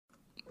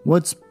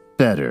What's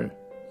better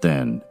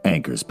than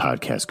Anchor's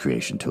podcast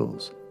creation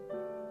tools?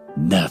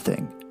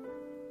 Nothing.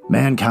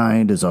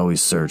 Mankind has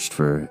always searched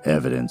for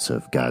evidence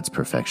of God's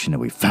perfection, and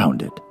we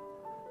found it.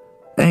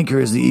 Anchor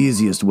is the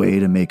easiest way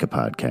to make a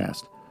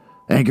podcast.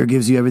 Anchor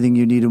gives you everything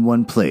you need in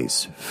one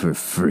place for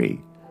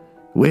free,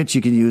 which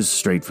you can use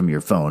straight from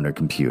your phone or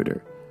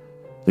computer.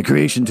 The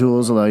creation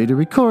tools allow you to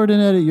record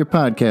and edit your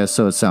podcast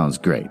so it sounds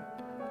great.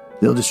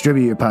 They'll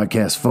distribute your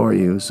podcast for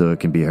you so it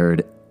can be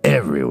heard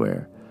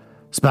everywhere.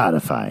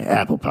 Spotify,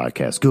 Apple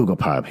Podcasts, Google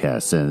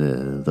Podcasts,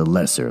 and the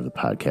lesser of the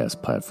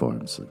podcast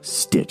platforms like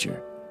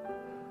Stitcher.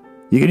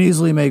 You can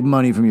easily make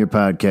money from your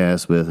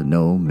podcast with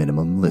no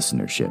minimum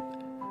listenership.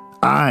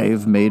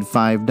 I've made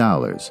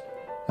 $5,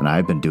 and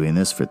I've been doing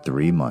this for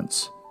 3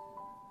 months.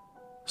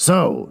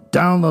 So,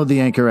 download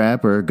the Anchor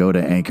app or go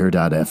to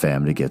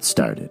anchor.fm to get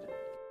started.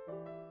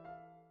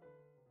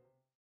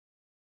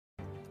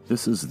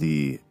 This is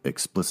the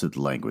explicit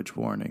language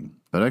warning,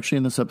 but actually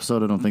in this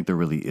episode I don't think there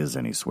really is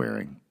any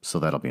swearing, so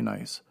that'll be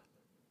nice.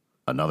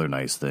 Another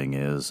nice thing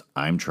is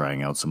I'm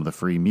trying out some of the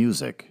free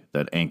music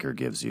that Anchor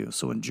gives you,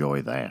 so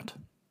enjoy that.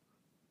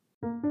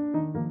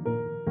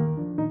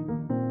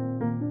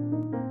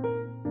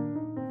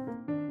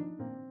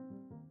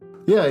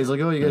 Yeah, he's like,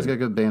 oh, you guys got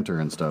good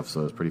banter and stuff,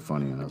 so it's pretty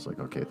funny, and I was like,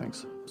 okay,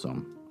 thanks. So,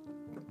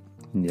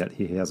 And yet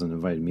he hasn't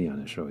invited me on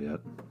his show yet.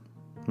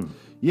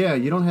 Yeah,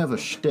 you don't have a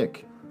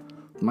shtick.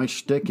 My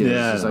shtick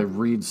is I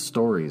read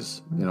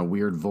stories in a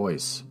weird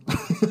voice.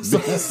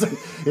 So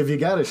if you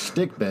got a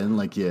shtick, Ben,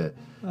 like you...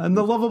 I'm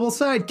the lovable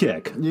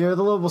sidekick. You're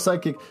the lovable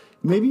sidekick.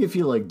 Maybe if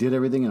you like did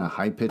everything in a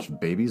high-pitched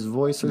baby's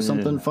voice or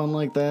something fun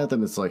like that,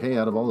 then it's like, hey,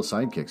 out of all the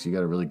sidekicks, you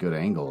got a really good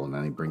angle, and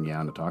then they bring you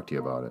on to talk to you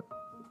about it.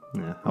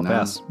 Yeah, I'll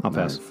pass. I'll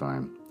pass. Right,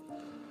 fine.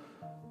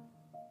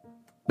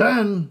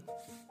 Ben!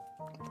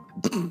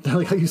 I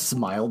like how you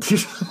smiled.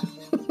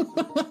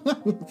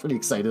 Pretty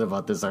excited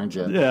about this, aren't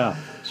you? Yeah,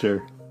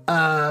 sure.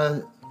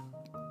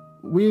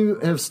 We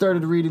have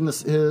started reading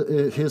this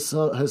his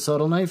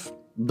Subtle Knife.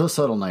 The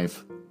Subtle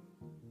Knife.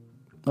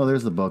 Oh,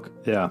 there's the book.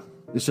 Yeah.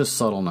 It's just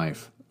Subtle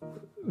Knife.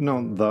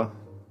 No, the.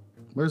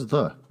 Where's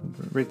the?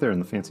 Right there in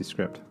the fancy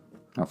script.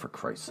 Oh, for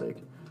Christ's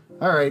sake.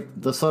 All right,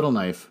 The Subtle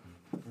Knife.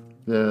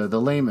 The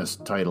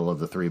lamest title of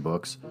the 3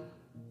 books.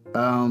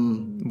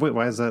 Wait,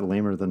 why is that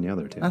lamer than the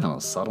other two? I don't know,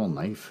 Subtle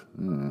Knife.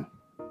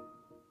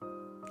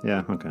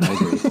 Yeah, okay, I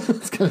agree.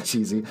 It's kind of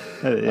cheesy.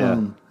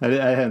 I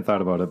hadn't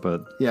thought about it,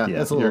 but yeah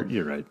that's a little,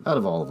 you're right. Out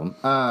of all of them.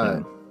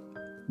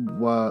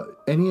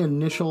 Any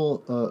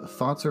initial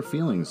thoughts or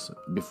feelings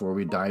before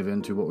we dive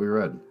into what we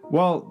read?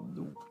 Well,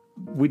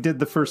 we did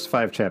the first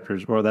 5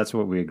 chapters. Well, that's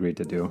what we agreed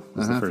to do.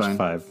 Was the first fine.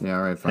 5. Yeah,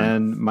 all right, fine.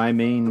 And my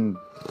main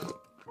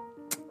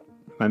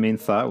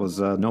thought was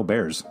no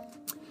bears.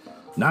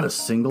 Not a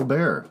single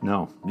bear.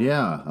 No.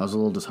 Yeah, I was a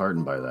little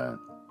disheartened by that.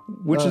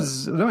 Which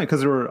is annoying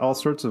because there were all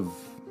sorts of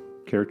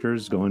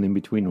characters going in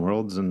between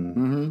worlds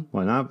and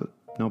why not, but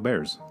no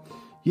bears.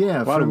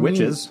 Yeah, a lot of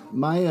witches.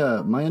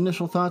 My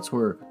initial thoughts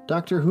were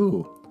Doctor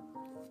Who,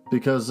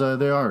 because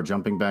they are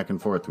jumping back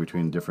and forth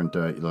between different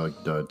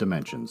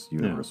dimensions,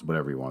 universe,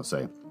 whatever you want to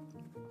say.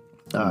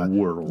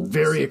 Worlds.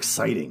 Very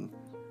exciting.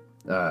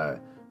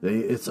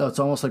 It's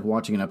almost like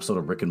watching an episode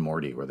of Rick and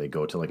Morty where they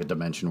go to like a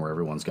dimension where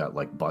everyone's got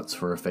like butts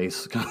for a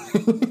face.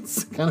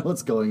 It's kind of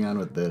what's going on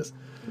with this.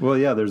 Well,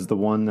 yeah, there's the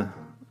one.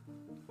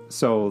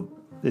 So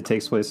it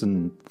takes place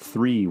in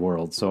 3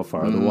 worlds so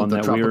far. The one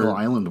that tropical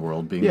island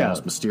world being the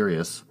most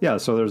mysterious. Yeah,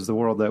 so there's the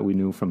world that we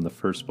knew from the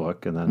first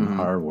book, and then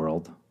our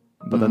world.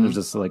 But then there's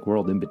this like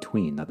world in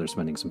between that they're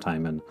spending some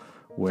time in,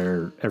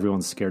 where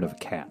everyone's scared of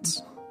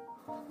cats.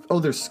 Oh,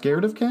 they're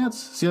scared of cats?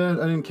 See, I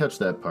didn't catch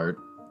that part.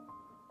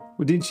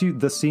 Well, didn't you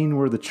the scene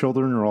where the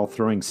children are all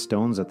throwing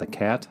stones at the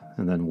cat,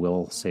 and then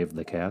Will saved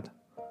the cat?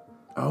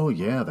 Oh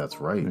yeah, that's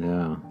right.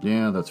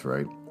 Yeah, that's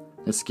right.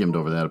 I skimmed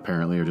over that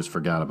apparently, or just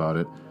forgot about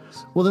it.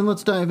 Well, then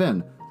let's dive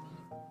in.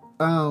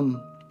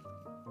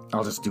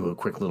 I'll just do a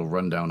quick little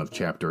rundown of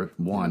chapter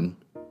 1.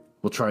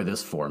 We'll try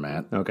this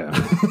format. Okay.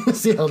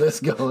 See how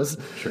this goes.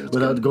 Sure.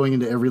 Without going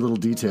into every little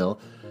detail.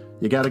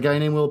 You got a guy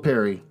named Will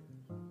Perry.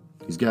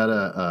 He's got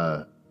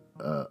a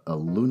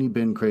loony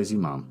bin crazy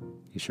mom.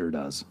 He sure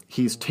does.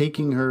 He's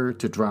taking her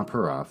to drop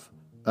her off.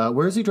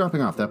 Where is he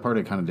dropping off? That part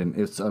I kind of didn't.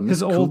 It's Miss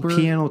His old Cooper?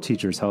 piano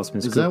teacher's house,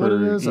 Miss Cooper. Is that what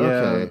it is?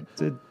 Okay.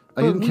 Yeah,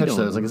 I didn't catch that.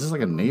 I was like, is this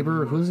like a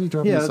neighbor? Who is he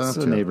dropping this off to? Yeah, it's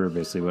a neighbor,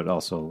 basically, but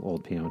also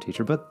old piano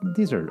teacher. But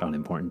these are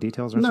unimportant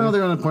details, aren't they? No,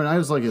 they're unimportant. I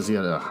was like, is he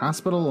at a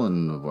hospital?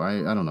 And why?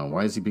 I don't know.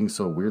 Why is he being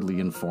so weirdly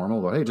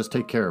informal? But hey, just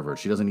take care of her.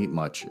 She doesn't eat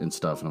much and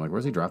stuff. And I'm like,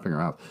 where's he dropping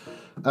her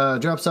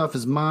off? Drops off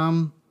his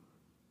mom.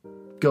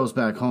 Goes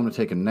back home to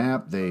take a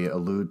nap. They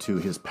allude to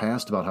his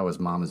past about how his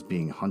mom is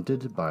being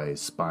hunted by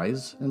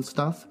spies and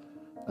stuff.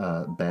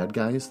 Bad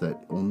guys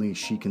that only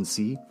she can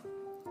see.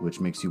 Which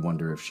makes you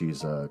wonder if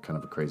she's kind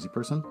of a crazy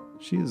person.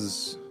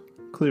 She's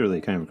clearly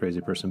kind of a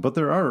crazy person, but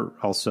there are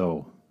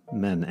also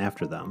men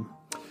after them.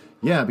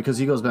 Yeah, because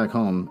he goes back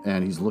home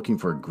and he's looking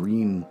for a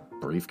green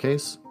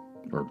briefcase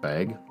or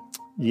bag.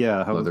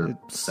 Yeah. Leather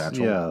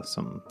satchel. Yeah,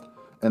 some.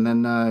 And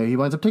then he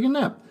winds up taking a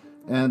nap.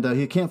 And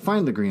he can't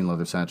find the green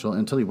leather satchel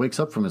until he wakes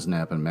up from his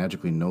nap and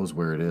magically knows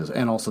where it is.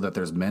 And also that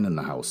there's men in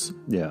the house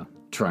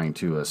trying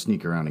to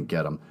sneak around and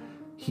get him.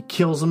 He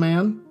kills a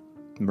man.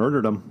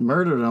 Murdered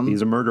him.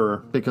 He's a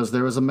murderer. Because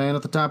there was a man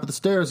at the top of the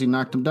stairs. He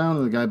knocked him down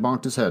and the guy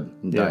bonked his head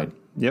and died.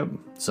 Yep.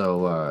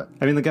 So,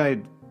 I mean, the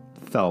guy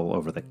fell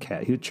over the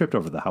cat. He tripped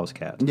over the house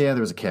cat. Yeah,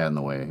 there was a cat in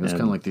the way. It was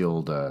kind of like the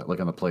old, like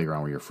on the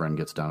playground where your friend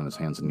gets down on his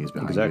hands and knees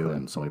behind you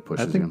and somebody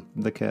pushes I think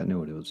you. the cat knew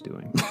what it was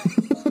doing.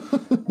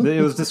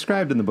 It was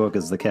described in the book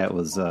as the cat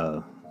was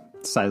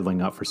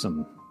sidling up for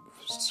some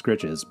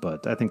scritches,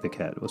 but I think the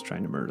cat was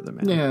trying to murder the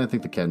man. Yeah, I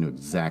think the cat knew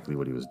exactly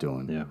what he was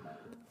doing. Yeah.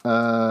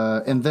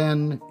 And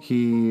then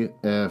he,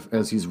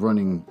 as he's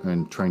running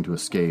and trying to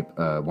escape,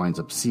 winds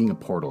up seeing a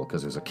portal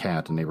because there's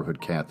a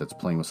neighborhood cat that's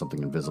playing with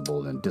something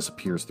invisible and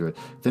disappears through it.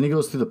 Then he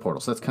goes through the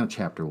portal. So that's kind of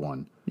chapter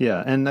 1.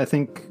 Yeah, and I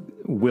think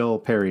Will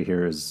Perry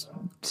here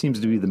seems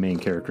to be the main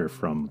character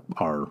from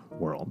our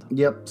world.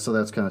 Yep. So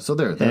that's kind of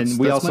there. And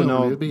we also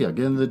know, get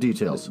into the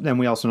details. And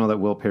we also know that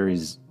Will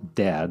Perry's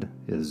dad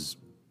is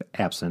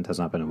absent, has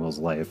not been in Will's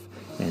life,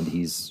 and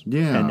he's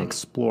an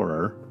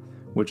explorer.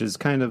 Which is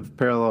kind of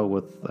parallel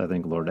with, I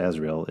think, Lord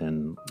Asriel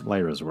in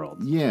Lyra's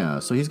world. Yeah,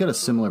 so he's got a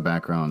similar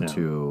background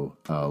to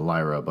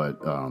Lyra, but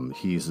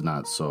he's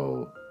not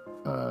so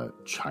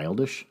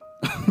childish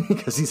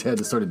because he's had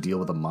to sort of deal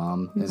with a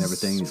mom and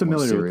everything. He's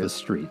familiar with the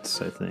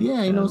streets, I think.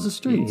 Yeah, he knows the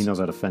streets. He knows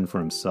how to fend for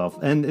himself.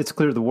 And it's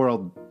clear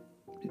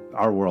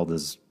our world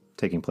is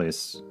taking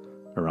place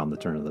around the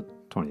turn of the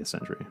 20th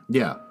century.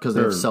 Yeah, because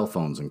they have cell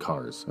phones and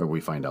cars, or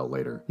we find out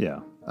later. Yeah.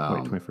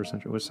 Wait, 21st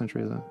century? Which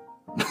century is that?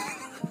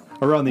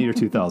 Around the year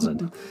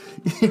 2000.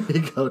 Here we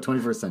go,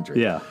 21st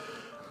century. Yeah.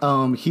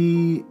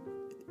 I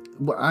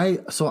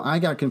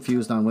got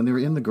confused on when they were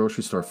in the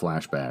grocery store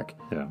flashback.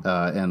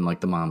 Yeah. And like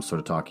the mom's sort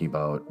of talking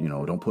about,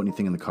 don't put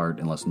anything in the cart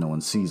unless no one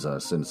sees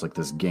us. And it's like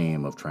this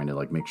game of trying to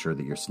like make sure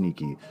that you're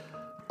sneaky.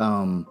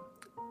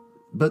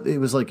 But it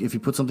was like if you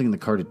put something in the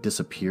cart, it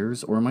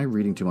disappears. Or am I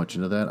reading too much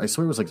into that? I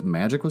swear it was like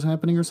magic was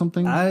happening or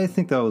something. I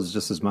think that was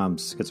just his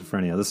mom's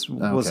schizophrenia. This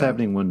was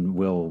happening when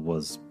Will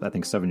was, I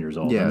think, 7 years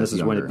old. Yeah, and this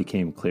is when younger. it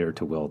became clear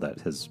to Will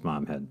that his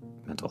mom had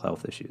mental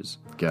health issues.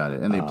 Got it.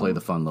 And they play the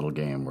fun little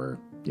game where,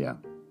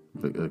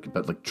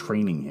 but like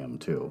training him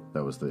too.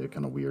 That was the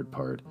kind of weird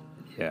part.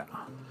 Yeah.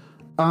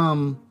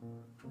 Oh,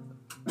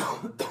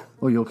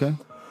 you okay?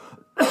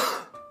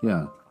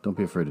 Yeah. Don't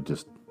be afraid to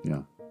just,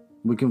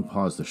 We can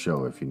pause the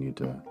show if you need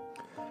to.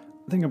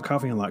 I think I'm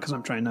coughing a lot because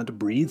I'm trying not to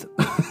breathe.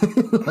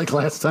 Like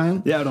last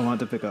time? Yeah, I don't want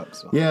to pick up.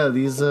 So. Yeah,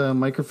 these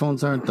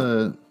microphones aren't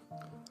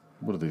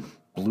what are they,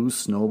 blue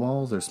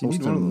snowballs? They're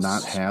supposed to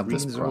not have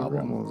this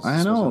problem.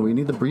 I know, we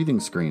need the breathing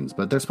screens,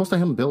 but they're supposed to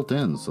have them built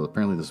in, so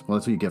apparently that's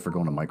what you get for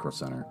going to Micro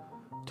Center,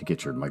 to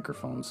get your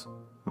microphones.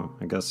 Oh,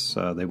 I guess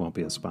they won't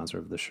be a sponsor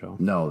of this show.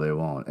 No, they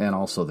won't. And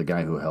also, the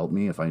guy who helped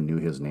me, if I knew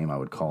his name, I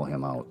would call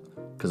him out.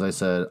 Because I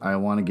said, I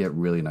want to get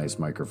really nice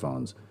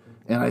microphones.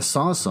 And I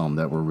saw some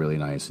that were really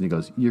nice. And he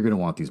goes, you're going to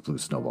want these blue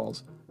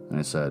snowballs. And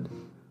I said,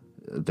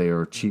 they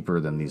are cheaper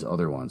than these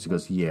other ones. He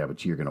goes, yeah,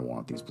 but you're going to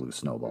want these blue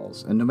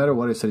snowballs. And no matter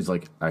what I said, he's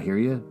like, I hear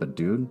you, but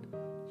dude,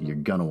 you're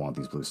going to want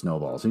these blue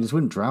snowballs. And he just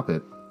wouldn't drop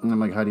it. And I'm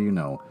like, how do you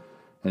know?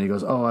 And he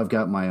goes, oh, I've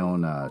got my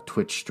own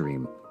Twitch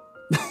stream.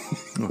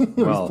 He's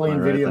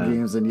playing video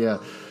games, and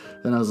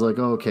then I was like,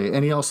 oh, okay.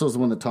 And he also is the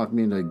one that talked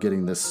me into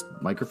getting this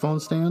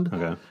microphone stand.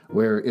 Okay.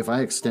 Where if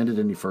I extend it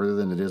any further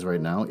than it is right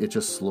now, it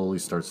just slowly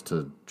starts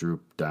to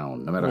droop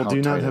down, no matter how tight. Do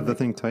you not have the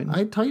thing tightened?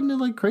 I tighten it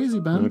like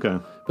crazy, Ben. Okay.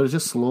 But it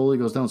just slowly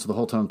goes down. So the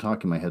whole time I'm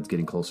talking, my head's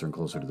getting closer and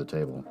closer to the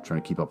table,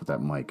 trying to keep up with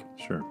that mic.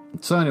 Sure.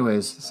 So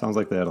anyways. Sounds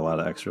like they had a lot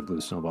of extra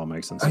blue snowball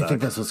mics in stock. I think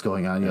that's what's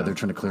going on. Yeah, they're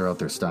trying to clear out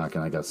their stock,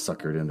 and I got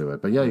suckered into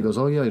it. But yeah, he goes,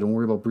 oh yeah, don't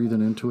worry about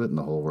breathing into it, and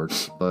the whole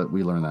works. But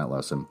we learned that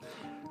lesson.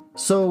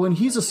 So when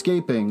he's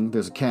escaping,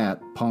 there's a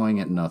cat pawing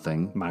at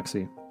nothing.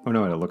 Moxie. Oh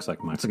no, it looks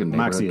like Moxie. It's like a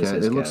Moxie cat. is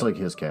his It cat. looks like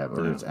his cat,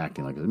 or it's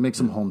acting like it. It makes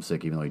him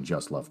homesick, even though he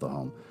just left the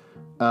home.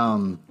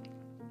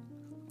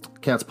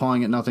 Cat's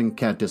pawing at nothing.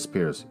 Cat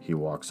disappears. He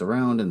walks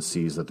around and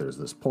sees that there's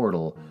this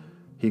portal.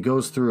 He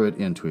goes through it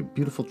into a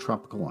beautiful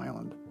tropical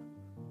island,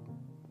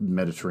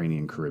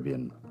 Mediterranean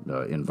Caribbean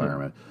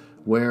environment,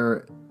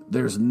 where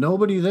there's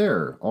nobody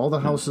there. All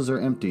the houses are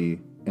empty,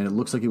 and it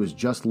looks like it was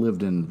just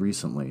lived in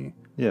recently.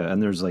 Yeah,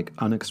 and there's like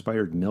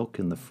unexpired milk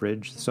in the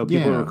fridge. So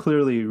people were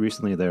clearly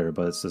recently there,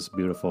 but it's this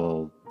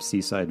beautiful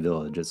seaside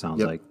village. It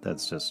sounds like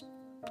that's just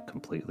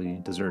completely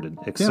deserted,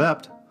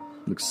 except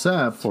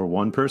for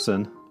one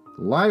person.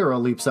 Lyra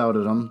leaps out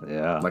at him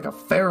like a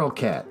feral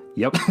cat.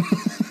 Yep.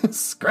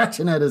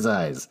 Scratching at his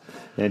eyes.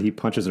 And he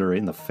punches her right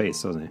in the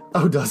face, doesn't he?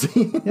 Oh, does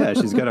he? Yeah,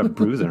 she's got a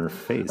bruise in her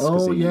face.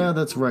 Oh, yeah,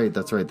 that's right.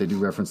 That's right. They do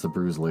reference the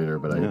bruise later,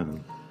 but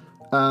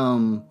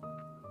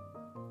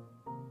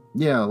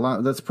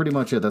that's pretty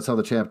much it. That's how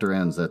the chapter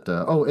ends. That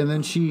and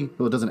then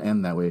it doesn't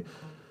end that way.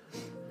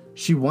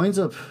 She winds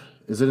up,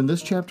 is it in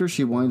this chapter?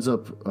 She winds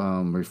up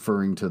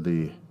referring to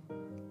the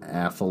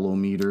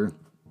athalometer.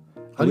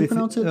 How do you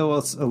pronounce it? Well,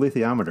 it's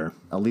alethiometer.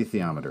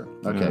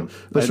 Alethiometer. Okay. Yeah.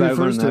 But she I refers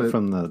learned to that it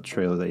from the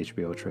trailer, the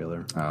HBO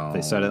trailer. Oh.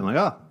 They said it, and I'm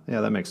like, oh,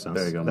 yeah, that makes sense.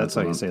 There you go. That's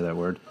how you say that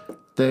word.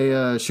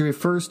 She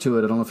refers to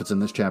it, I don't know if it's in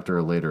this chapter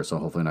or later, so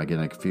hopefully I'm not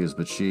getting it confused,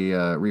 but she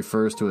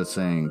refers to it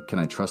saying, can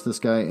I trust this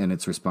guy? And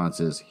its response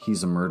is,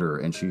 he's a murderer.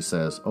 And she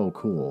says, oh,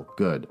 cool,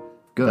 good.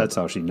 That's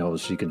how she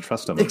knows she can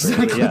trust him.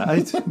 Exactly.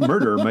 Yeah,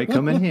 murder might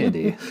come in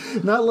handy.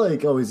 Not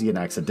like, oh, is he an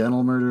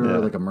accidental murderer,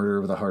 like a murderer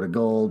with a heart of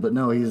gold? But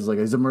no, he's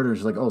a murderer.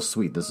 She's like, oh,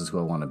 sweet, this is who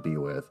I want to be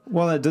with.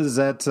 Well, is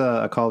that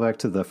a callback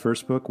to the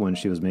first book when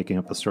she was making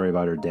up the story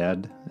about her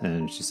dad?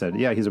 And she said,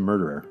 yeah, he's a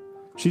murderer.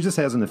 She just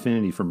has an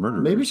affinity for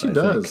murderers. Maybe she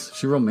does. Think.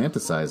 She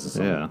romanticizes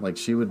him. Yeah. Like,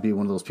 she would be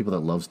one of those people that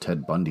loves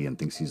Ted Bundy and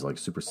thinks he's, like,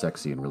 super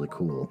sexy and really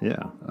cool.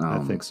 Yeah, I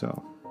think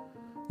so.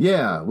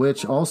 Yeah,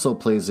 which also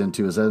plays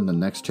into, is that in the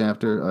next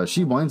chapter?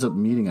 She winds up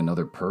meeting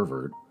another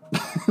pervert.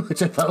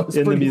 Which I thought was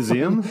in the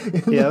museum.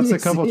 Yeah, that's a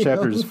couple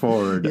chapters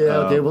forward. Yeah,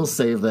 okay, we'll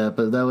save that.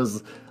 But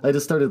I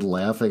just started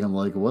laughing. I'm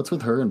like, what's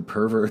with her and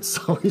perverts?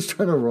 Always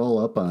trying to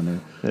roll up on her.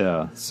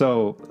 Yeah.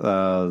 So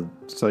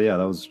yeah,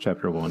 that was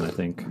chapter 1, I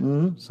think.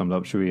 Mm-hmm. Summed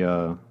up. Should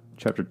we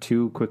chapter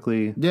 2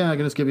 quickly? Yeah, I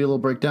can just give you a little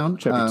breakdown.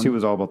 Chapter 2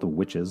 is all about the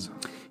witches.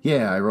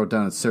 Yeah, I wrote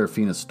down it's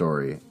Seraphina's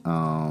story.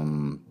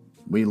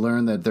 We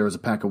learned that there was a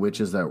pack of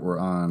witches that were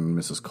on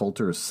Mrs.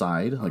 Coulter's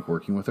side, like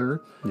working with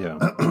her. Yeah.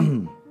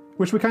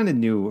 Which we kind of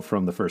knew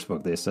from the first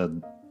book. They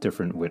said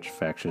different witch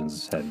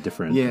factions had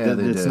different... Yeah,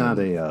 it's not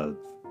a...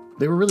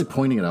 They were really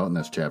pointing it out in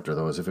this chapter,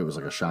 though, as if it was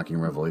like a shocking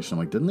revelation. I'm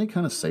like, didn't they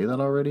kind of say that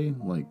already?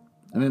 Like,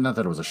 I mean, not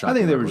that it was a shocking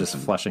revelation. I think they were just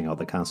fleshing out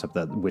the concept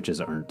that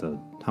witches aren't a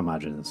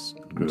homogenous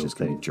group. Witches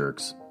can be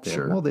jerks. Yeah,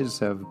 sure. Well, they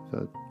just have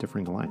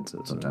differing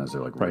alliances. Sometimes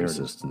they're like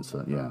racist and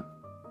stuff. Yeah.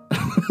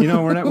 You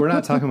know, we're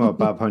not talking about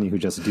Bob Honey who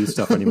just do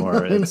stuff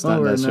anymore. It's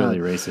not necessarily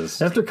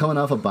racist. After coming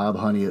off of Bob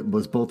Honey, it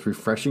was both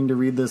refreshing to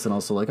read this and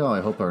also like, oh, I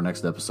hope our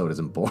next episode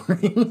isn't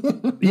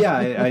boring. Yeah,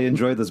 I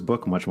enjoyed this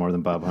book much more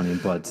than Bob Honey,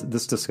 but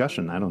this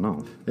discussion, I don't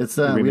know. It's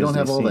we don't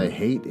have all the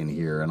hate in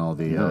here and all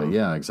the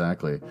yeah,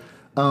 exactly.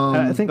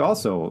 I think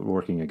also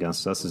working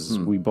against us is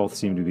we both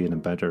seem to be in a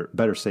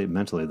better state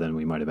mentally than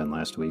we might have been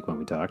last week when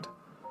we talked.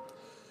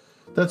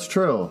 That's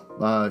true.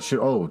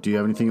 Do you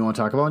have anything you want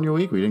to talk about in your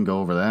week? We didn't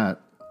go over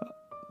that.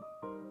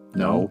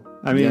 No.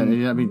 I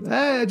mean,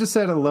 I just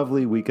had a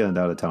lovely weekend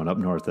out of town up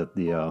north at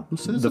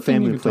the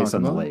family place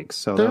on the lake.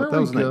 So that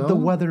was nice. The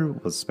weather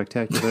was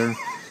spectacular.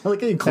 I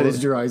like how you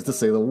closed your eyes to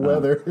say the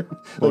weather.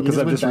 Well, because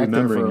I'm just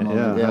remembering it.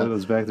 Yeah, I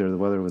was back there. The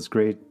weather was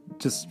great.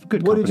 Just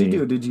good company. What did you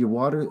do? Did you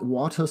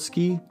water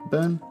ski,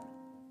 Ben?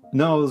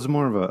 No, it was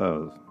more of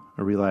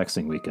a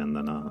relaxing weekend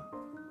than a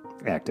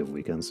active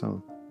weekend.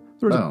 So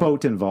there was a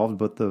boat involved,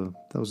 but that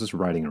was just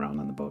riding around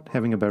on the boat,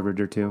 having a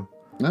beverage or two.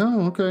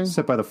 Oh, okay.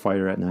 Sit by the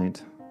fire at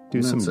night.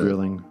 Do some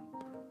grilling.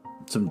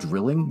 Some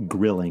drilling?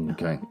 Grilling.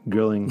 Okay.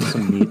 Grilling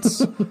some meats.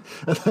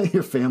 I thought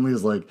your family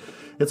is like,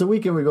 it's a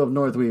weekend we go up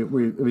north. We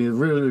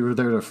really were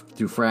there to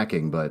do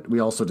fracking, but we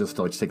also just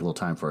like to take a little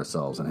time for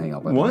ourselves and hang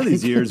out. One of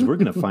these years, we're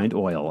going to find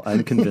oil.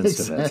 I'm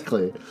convinced of it.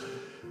 Exactly.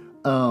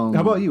 How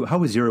about you? How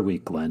was your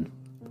week, Glenn?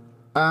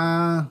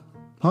 Hung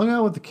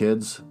out with the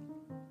kids.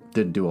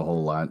 Didn't do a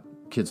whole lot.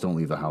 Kids don't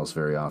leave the house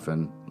very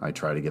often. I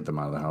try to get them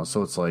out of the house.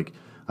 So it's like,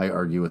 I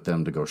argue with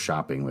them to go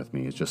shopping with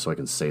me just so I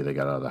can say they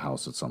got out of the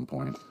house at some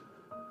point.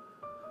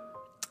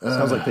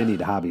 Sounds like they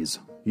need hobbies.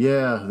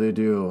 Yeah, they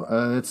do.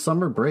 It's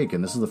summer break,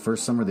 and this is the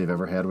first summer they've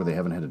ever had where they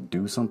haven't had to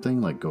do something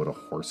like go to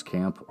horse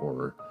camp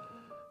or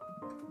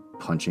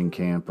punching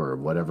camp or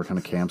whatever kind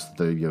of camps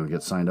that they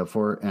get signed up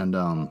for. And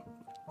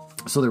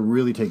so they're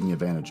really taking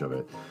advantage of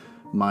it.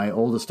 My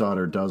oldest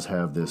daughter does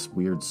have this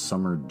weird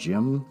summer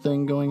gym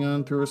thing going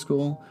on through her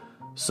school.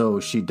 So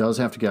she does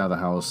have to get out of the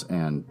house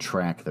and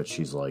track that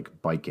she's like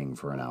biking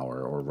for an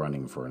hour or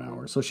running for an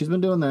hour. So she's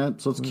been doing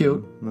that. So it's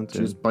cute.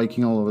 She's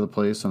biking all over the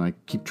place, and I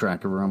keep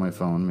track of her on my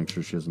phone, make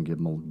sure she doesn't get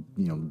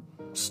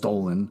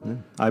stolen.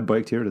 Yeah. I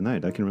biked here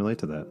tonight. I can relate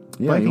to that.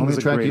 Yeah, you want me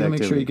to track you to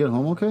make sure you get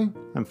home okay?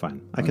 I'm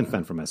fine. I can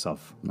fend for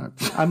myself.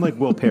 I'm like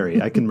Will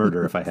Perry. I can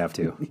murder if I have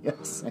to. Yeah,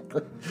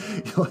 exactly.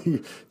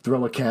 You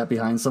throw a cat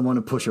behind someone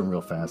and push him real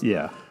fast.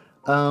 Yeah.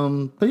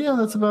 But yeah,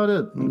 that's about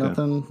it. Okay.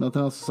 Nothing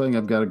else to say.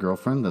 I've got a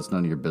girlfriend. That's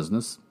none of your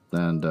business.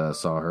 And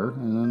saw her,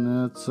 and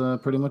then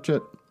that's pretty much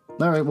it.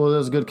 All right, well, that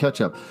was a good catch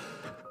up.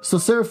 So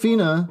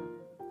Seraphina,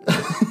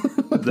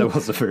 that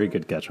was a very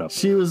good catch up.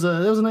 That was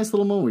a nice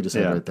little moment we just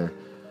had right there.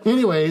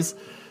 Anyways,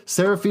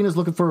 Seraphina's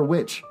looking for a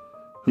witch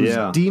whose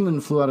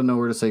demon flew out of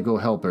nowhere to say go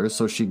help her.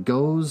 So she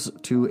goes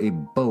to a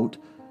boat.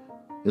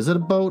 Is it a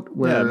boat?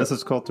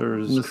 Mrs.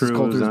 Coulter's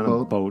crew is on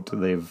a boat.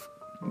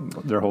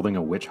 They're holding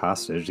a witch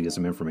hostage to get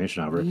some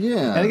information out of her.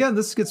 Yeah. And again,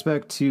 this gets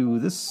back to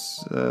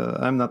this.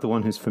 I'm not the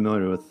one who's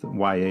familiar with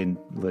YA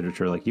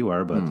literature like you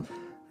are, but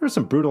there's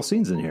some brutal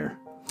scenes in here.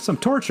 Some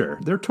torture.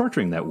 They're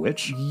torturing that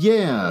witch.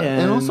 Yeah.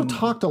 And also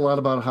talked a lot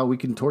about how we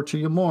can torture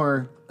you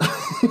more.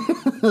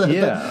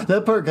 Yeah.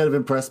 That part kind of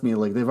impressed me.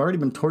 Like, they've already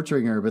been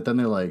torturing her, but then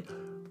they're like,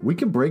 we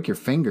can break your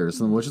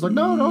fingers. And the witch is like,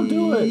 no, don't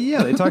do it.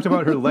 Yeah, they talked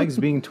about her legs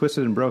being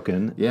twisted and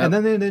broken. Yeah. And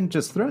then they didn't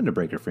just threaten to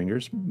break her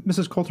fingers.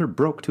 Mrs. Coulter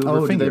broke 2 of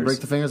her fingers. Did they break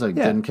the fingers? I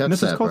didn't catch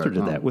Mrs. that Coulter part.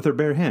 did that with her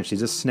bare hand. She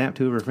just snapped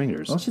 2 of her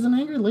fingers. Well, she's an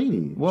angry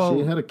lady. Well,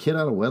 she had a kid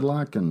out of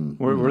wedlock, and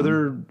were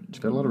there she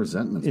got a lot of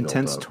resentment.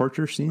 Intense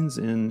torture scenes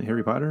in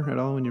Harry Potter at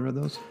all when you read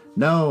those?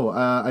 No,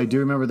 I do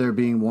remember there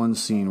being one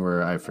scene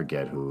where I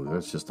forget who.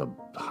 There's just a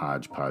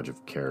hodgepodge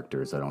of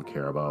characters I don't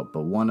care about,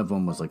 but one of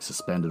them was like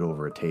suspended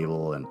over a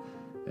table, and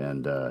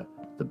the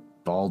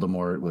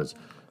Voldemort was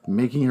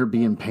making her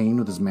be in pain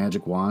with his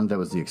magic wand. That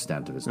was the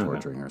extent of his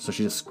torturing her. So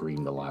she just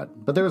screamed a lot.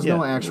 But there was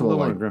no actual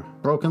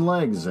broken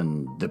legs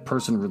and the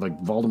person like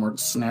Voldemort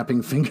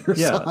snapping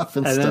fingers off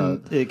and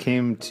stuff. Then it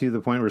came to the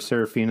point where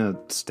Seraphina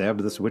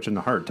stabbed this witch in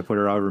the heart to put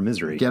her out of her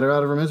misery. Get her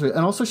out of her misery.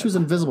 And also she was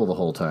invisible the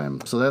whole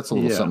time. So that's a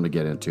little something to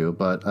get into.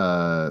 But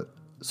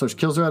so she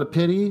kills her out of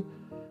pity.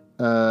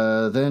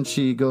 Then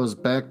she goes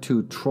back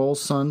to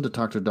Trollson to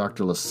talk to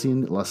Dr.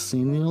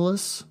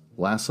 Lasinulus.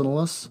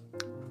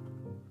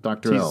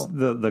 Dr. He's L.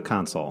 The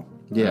consul.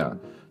 Yeah.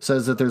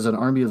 Says that there's an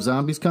army of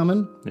zombies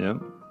coming. Yeah.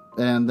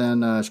 And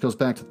then she goes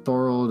back to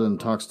Thorold and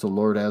talks to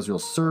Lord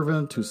Asriel's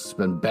servant, who's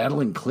been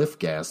battling cliff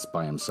gas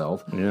by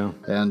himself. Yeah.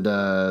 And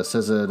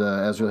says that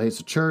Asriel hates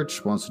the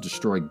church, wants to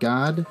destroy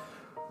God.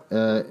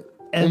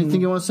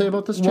 Anything you want to say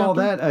about this chapter? Well,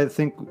 that, I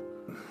think...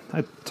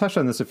 I touched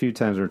on this a few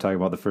times when we were talking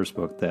about the first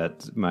book,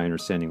 that my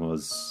understanding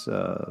was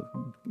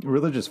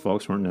religious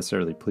folks weren't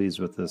necessarily pleased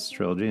with this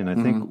trilogy, and I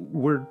think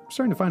we're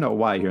starting to find out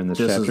why here in this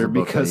chapter,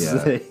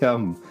 because they,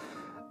 one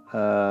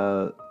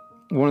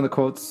of the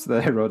quotes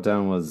that I wrote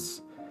down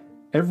was,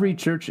 "Every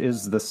church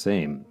is the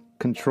same.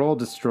 Control,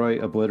 destroy,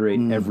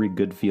 obliterate every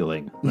good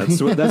feeling."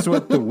 That's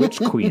what the Witch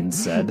Queen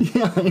said.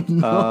 Yeah, I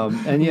know.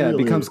 And yeah,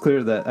 really. It becomes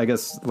clear that I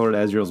guess Lord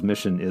Asriel's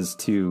mission is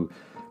to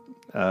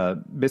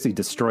basically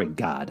destroy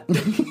God.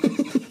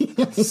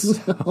 That's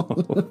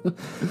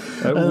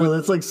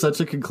like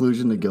such a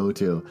conclusion to go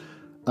to.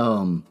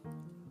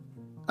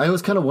 I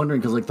was kind of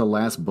wondering because like the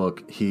last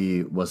book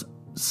he was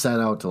set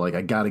out to like,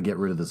 I got to get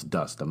rid of this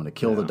dust. I'm going to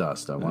kill the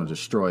dust. I want to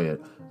destroy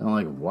it. And I'm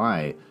like,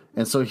 why?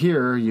 And so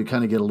here you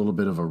kind of get a little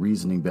bit of a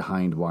reasoning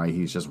behind why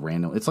he's just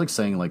random. It's like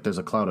saying like there's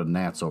a cloud of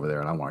gnats over there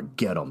and I want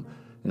to get them.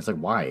 And it's like,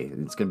 why?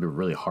 It's going to be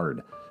really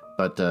hard.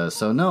 But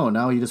so no,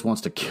 now he just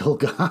wants to kill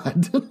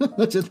God,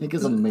 which I think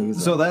is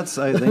amazing. So I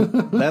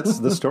think that's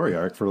the story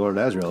arc for Lord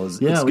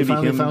Asriel. We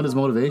finally found his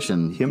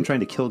motivation. Him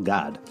trying to kill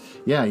God.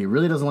 Yeah, he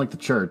really doesn't like the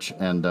church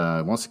and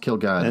wants to kill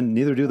God. And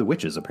neither do the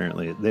witches,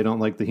 apparently. They don't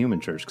like the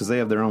human church because they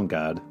have their own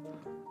God.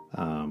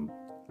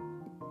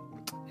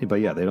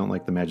 But yeah, they don't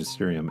like the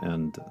magisterium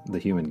and the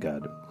human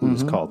God,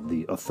 who's called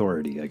the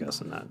authority, I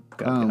guess, in that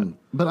God.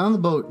 But on the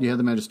boat, you had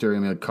the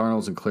magisterium, you had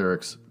cardinals and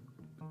clerics.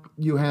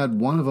 You had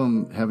one of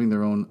them having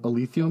their own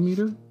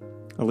alethiometer?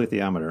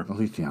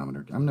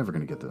 Alethiometer. I'm never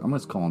going to get that. I'm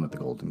just calling it the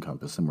Golden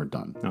Compass, and we're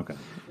done. Okay.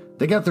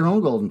 They got their own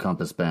Golden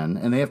Compass, Ben,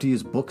 and they have to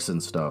use books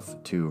and stuff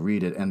to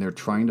read it, and they're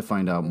trying to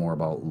find out more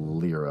about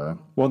Lyra.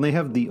 Well, and they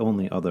have the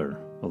only other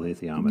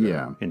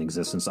alethiometer in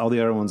existence. All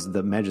the other ones,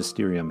 the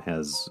magisterium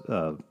has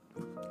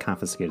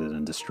confiscated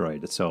and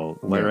destroyed. So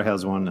Lyra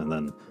has one, and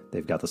then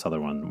they've got this other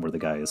one where the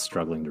guy is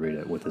struggling to read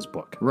it with his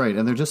book. Right,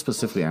 and they're just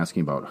specifically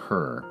asking about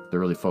her. They're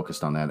really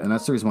focused on that, and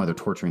that's the reason why they're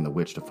torturing the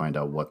witch to find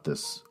out what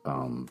this,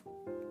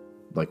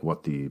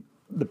 what the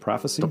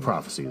prophecy? The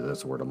prophecy,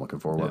 that's the word I'm looking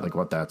for,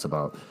 what that's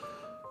about.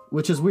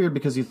 Which is weird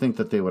because you think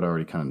that they would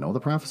already kind of know the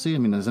prophecy. I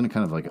mean, isn't it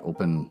kind of like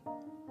open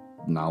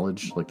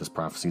knowledge, like this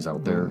prophecy's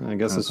out there? I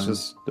guess it's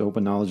just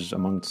open knowledge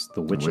amongst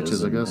the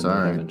witches. I guess, and all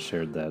they right. haven't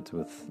shared that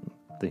with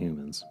the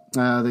humans.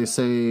 They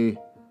say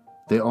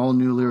they all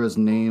knew Lyra's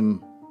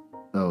name,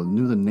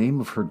 knew the name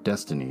of her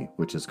destiny,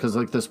 which is because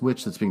like this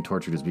witch that's being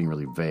tortured is being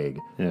really vague.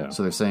 Yeah.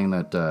 So they're saying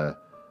that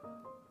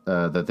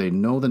that they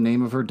know the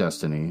name of her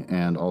destiny,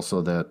 and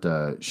also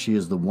that she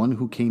is the one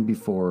who came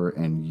before,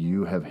 and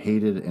you have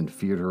hated and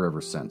feared her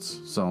ever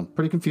since. So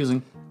pretty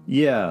confusing.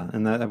 Yeah,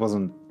 and that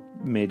wasn't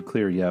made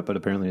clear yet, but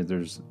apparently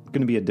there's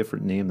going to be a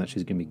different name that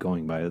she's going to be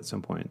going by at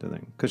some point, I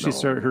think.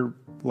 Because her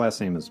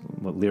last name is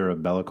Lyra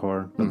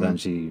Bellicor, but then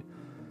she,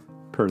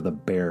 per the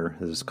bear,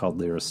 is called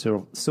Lyra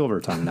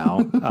Silvertongue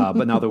now.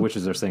 But now the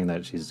witches are saying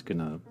that she's going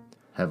to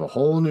have a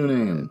whole new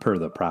name. Per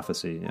the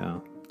prophecy, yeah.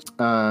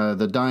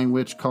 The dying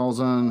witch calls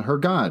on her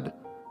god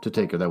to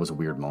take her. That was a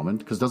weird moment,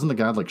 because doesn't the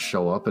god like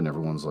show up and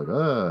everyone's like,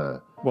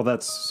 well,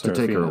 that's Seraphina.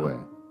 To take her away.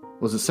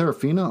 Was it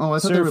Seraphina? Oh, I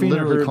thought Seraphina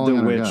they were literally heard calling the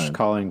on her witch god.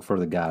 Calling for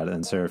the god,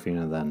 and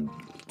Seraphina then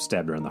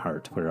stabbed her in the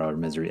heart to put her out of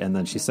misery. And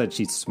then she said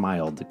she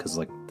smiled because,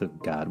 like, the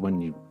god, when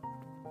the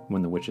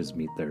witches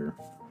meet their,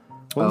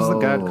 what was the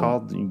god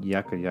called?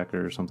 Yaka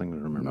or something? I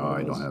don't remember. No,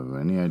 I don't have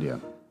any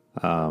idea.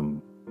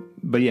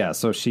 But yeah,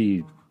 so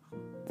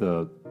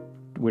the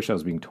witch that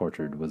was being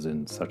tortured was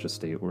in such a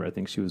state where I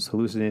think she was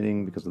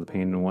hallucinating because of the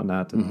pain and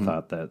whatnot, and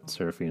thought that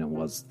Seraphina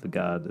was the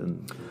god.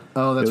 And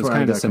that's where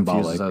I got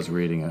symbolic. confused as I was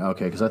reading it.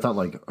 Okay, because I thought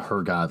like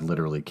her god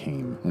literally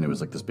came, and it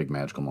was like this big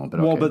magical moment.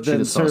 But well, but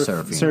then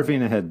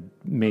Seraphina had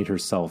made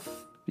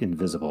herself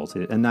invisible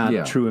and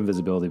not true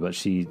invisibility, but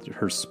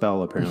her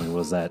spell apparently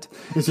was that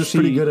it's just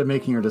pretty good at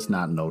making her just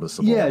not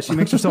noticeable. Yeah, she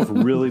makes herself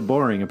really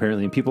boring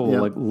apparently, and people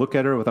will like look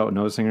at her without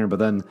noticing her, but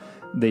then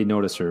they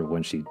notice her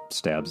when she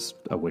stabs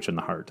a witch in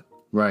the heart.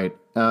 Right,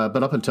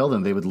 but up until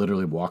then, they would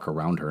literally walk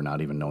around her, not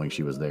even knowing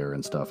she was there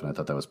and stuff. And I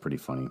thought that was pretty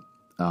funny.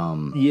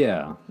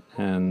 Yeah,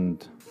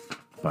 and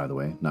by the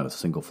way, not a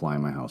single fly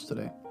in my house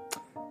today.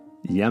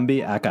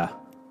 Yambi Aka.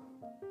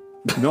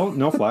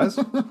 No flies?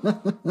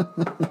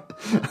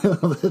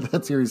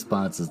 That's your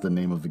response, is the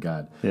name of the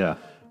god. Yeah.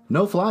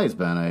 No flies,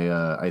 Ben.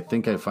 I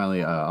think I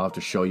finally, I'll have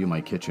to show you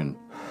my kitchen.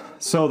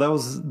 So that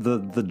was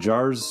the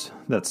jars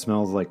that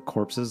smells like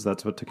corpses.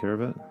 That's what took care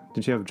of it?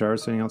 Did you have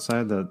jars sitting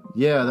outside?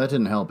 Yeah, that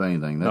didn't help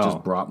anything. That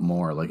just brought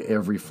more. Like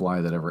every fly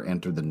that ever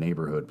entered the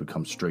neighborhood would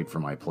come straight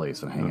from my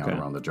place and hang out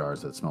around the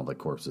jars that smelled like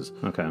corpses.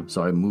 Okay.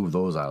 So I moved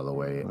those out of the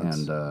way.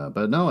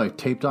 But no, I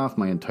taped off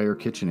my entire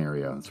kitchen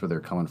area. That's where they're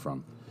coming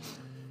from.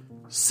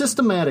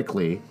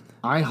 Systematically,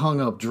 I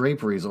hung up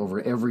draperies over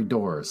every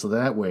door, so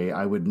that way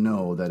I would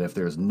know that if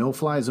there's no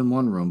flies in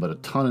one room but a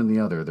ton in the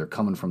other, they're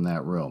coming from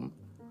that room.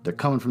 They're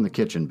coming from the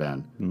kitchen,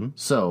 Ben. Mm-hmm.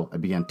 So I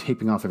began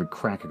taping off every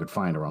crack I could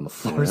find around the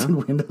floors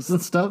and windows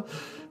and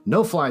stuff.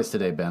 No flies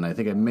today, Ben. I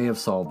think I may have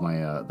solved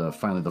my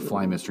finally the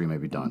fly mystery may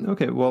be done.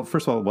 Okay, well,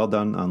 first of all, well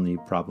done on the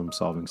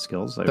problem-solving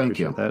skills. I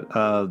appreciate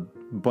that.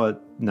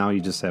 But now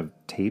you just have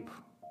tape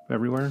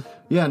everywhere?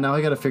 Yeah, now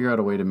I got to figure out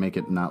a way to make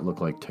it not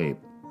look like tape.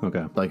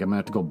 Okay. Like I'm going to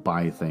have to go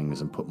buy things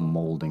and put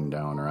molding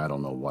down, or I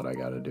don't know what I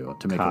got to do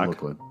to make it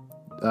look like.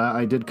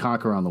 I did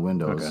caulk around the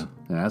windows. Okay.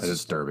 Yeah, that's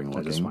disturbing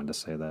looking. I just wanted to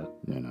say that.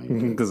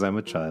 Because I'm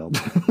a child.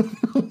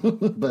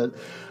 But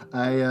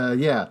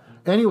yeah.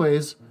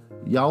 Anyways,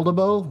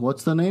 Yaldabaoth,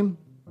 what's the name?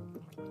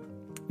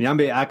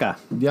 Yambe Aka.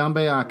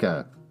 Yambe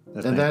Aka.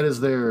 And that is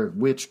their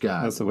witch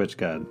god. That's the witch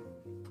god.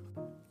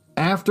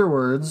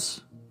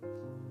 Afterwards,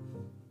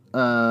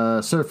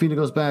 Seraphina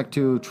goes back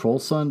to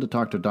Trollson to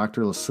talk to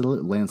Dr.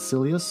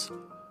 Lancilius.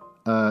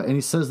 And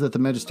he says that the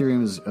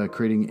Magisterium is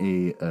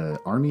creating a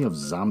army of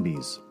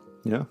zombies.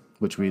 Yeah.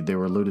 Which they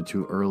were alluded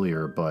to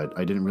earlier, but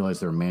I didn't realize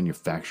they were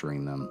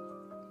manufacturing them.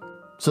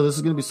 So this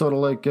is going to be sort of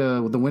like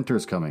the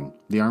winter's coming.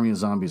 The army of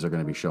zombies are going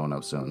to be showing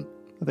up soon.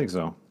 I think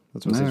so.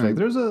 That's what it seems like.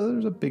 There's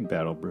a big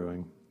battle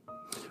brewing.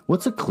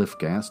 What's a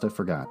Cliffgast? I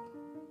forgot.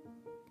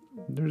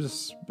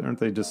 Aren't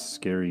they just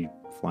scary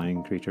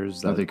flying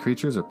creatures? Are they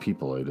creatures or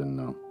people? I didn't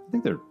know. I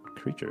think they're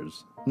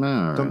creatures.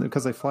 No,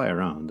 because they fly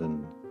around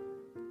and.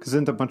 Because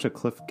didn't a bunch of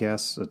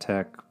Cliffgasts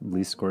attack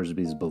Lee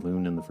Scoresby's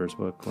balloon in the first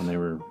book when they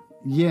were...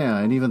 Yeah,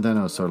 and even then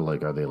I was sort of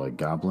like, are they like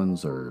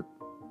goblins or...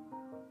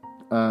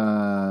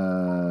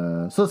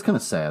 So it's kind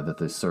of sad that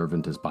the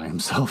servant is by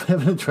himself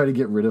having to try to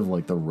get rid of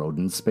like the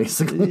rodents,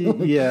 basically.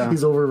 Yeah.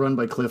 He's overrun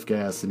by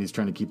Cliffgasts and he's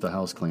trying to keep the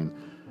house clean.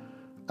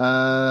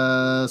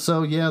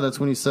 So yeah, that's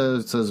when he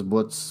says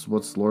what's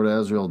Lord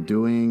Asriel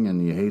doing, and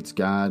he hates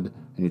God,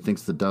 and he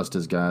thinks the dust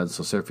is God.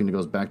 So Seraphina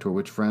goes back to her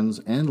witch friends,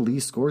 and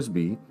Lee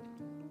Scoresby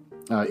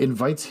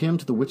invites him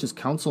to the witches'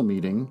 council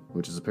meeting,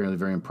 which is apparently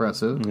very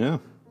impressive. Yeah.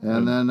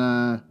 And then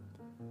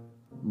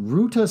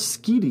Ruta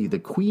Skidi, the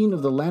queen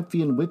of the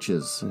Latvian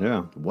witches.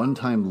 Yeah.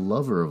 One-time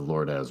lover of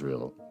Lord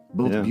Asriel.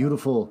 Both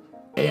beautiful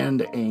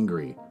and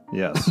angry.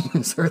 Yes.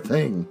 It's her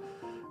thing.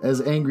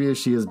 As angry as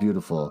she is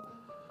beautiful.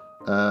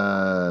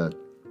 So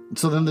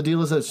then the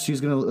deal is that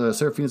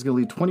Seraphina's going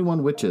to lead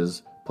 21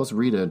 witches, plus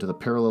Rita, into the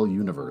parallel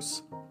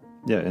universe.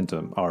 Yeah,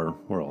 into our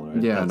world,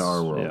 right? Yeah, into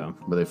our world,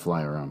 where they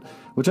fly around.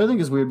 Which I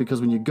think is weird, because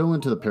when you go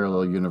into the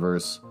parallel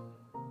universe,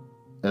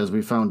 as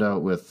we found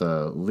out with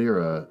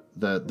Lyra,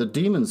 that the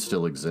demons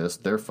still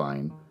exist, they're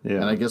fine. Yeah.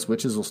 And I guess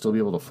witches will still be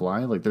able to fly?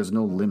 Like, there's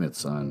no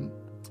limits on...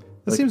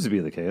 That seems to be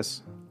the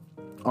case.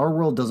 Our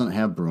world doesn't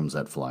have brooms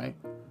that fly.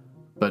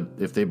 But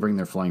if they bring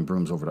their flying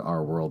brooms over to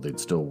our world, they'd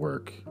still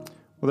work.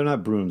 Well, they're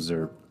not brooms,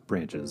 they're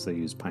branches. They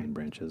use pine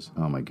branches.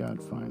 Oh my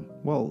god, fine.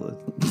 Well,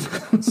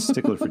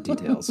 stickler for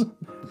details.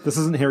 This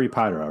isn't Harry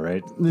Potter, all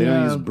right? They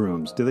don't use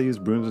brooms. Do they use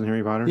brooms in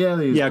Harry Potter? Yeah,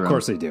 they use brooms. Of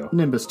course they do.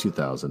 Nimbus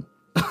 2000.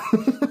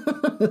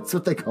 That's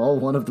what they call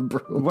one of the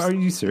brooms. Well, are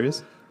you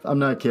serious? I'm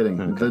not kidding.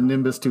 Okay. The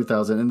Nimbus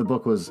 2000, and the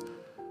book was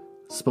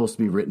supposed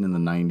to be written in the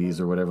 90s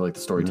or whatever. Like, the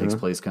story takes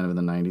place kind of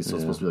in the 90s, so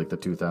it's supposed to be like the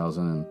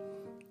 2000. And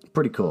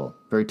pretty cool.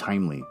 Very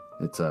timely.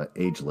 It's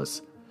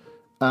ageless.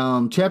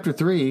 Chapter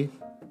 3,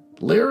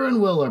 Lyra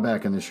and Will are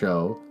back in the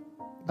show.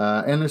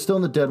 And they're still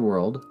in the dead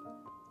world.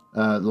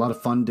 A lot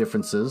of fun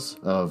differences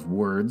of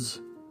words.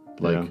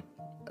 Like,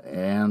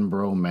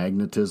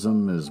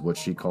 ambromagnetism is what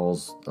she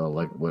calls,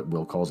 like what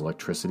Will calls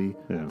electricity.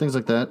 Yeah. Things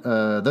like that.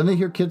 Then they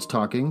hear kids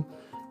talking.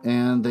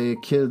 And the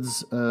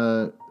kids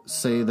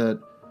say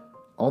that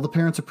all the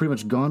parents are pretty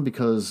much gone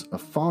because a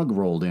fog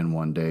rolled in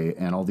one day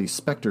and all these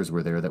specters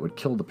were there that would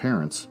kill the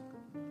parents.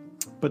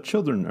 But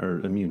children are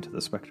immune to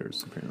the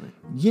specters, apparently.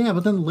 Yeah,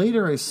 but then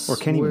later I swear... Or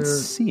can't even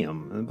see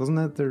them. Wasn't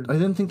that their... I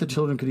didn't think the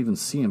children could even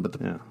see them, but...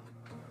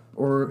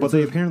 But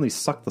they apparently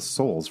suck the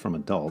souls from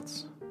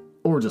adults.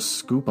 Or just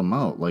scoop them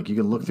out. Like, you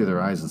can look through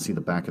their eyes and see the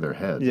back of their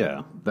head.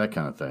 Yeah. That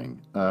kind of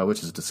thing,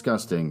 which is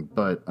disgusting.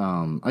 But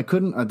I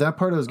couldn't... that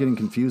part I was getting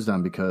confused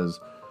on because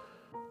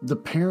the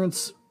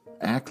parents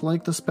act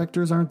like the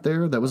specters aren't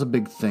there. That was a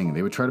big thing.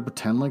 They would try to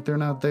pretend like they're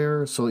not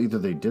there, so either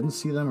they didn't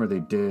see them or they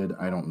did.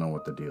 I don't know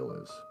what the deal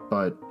is.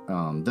 But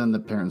then the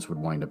parents would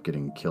wind up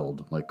getting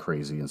killed like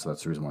crazy, and so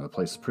that's the reason why the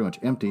place is pretty much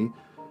empty.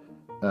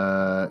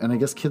 And I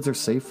guess kids are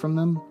safe from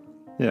them?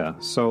 Yeah,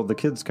 so the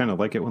kids kind of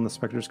like it when the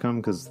specters come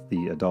because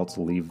the adults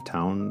leave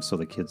town, so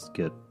the kids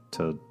get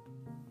to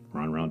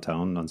run around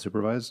town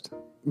unsupervised.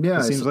 Yeah,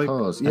 it seems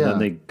suppose. Like. And then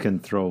they can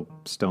throw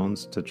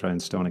stones to try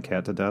and stone a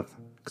cat to death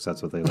because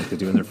that's what they like to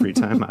do in their free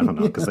time. I don't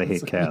know, because they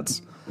hate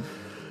cats.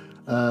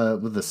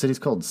 The city's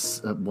called,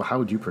 how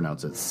would you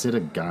pronounce it?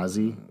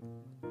 Sitagazi?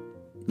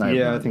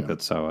 I think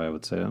that's how I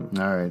would say it.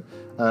 All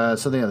right.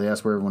 So they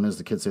asked where everyone is.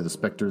 The kids say the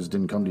specters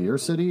didn't come to your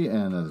city,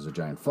 and there's a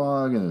giant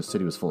fog, and the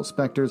city was full of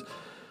specters.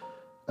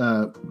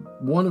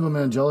 One of them,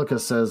 Angelica,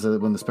 says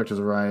that when the specters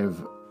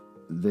arrive,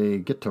 they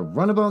get to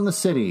run about in the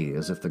city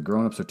as if the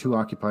grown-ups are too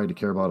occupied to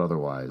care about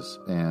otherwise.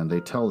 And they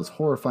tell this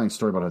horrifying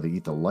story about how they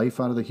eat the life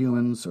out of the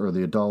humans or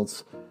the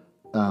adults.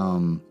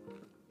 And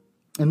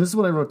this is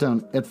what I wrote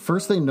down. At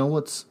first, they know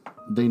it's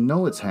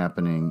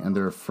happening, and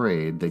they're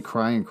afraid. They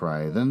cry and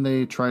cry. Then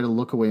they try to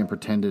look away and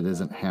pretend it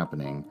isn't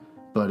happening,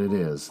 but it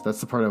is.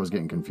 That's the part I was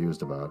getting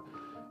confused about.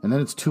 And then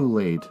it's too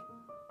late.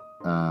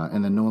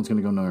 And then no one's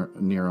going to go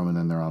near them, and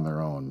then they're on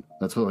their own.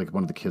 That's what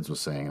one of the kids was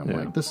saying. I'm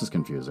like, this is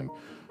confusing.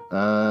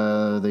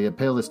 They get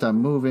pale, they stop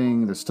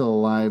moving, they're still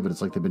alive, but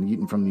it's like they've been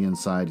eaten from the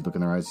inside. You look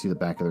in their eyes, see the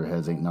back of their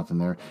heads, ain't nothing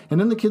there. And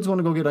then the kids want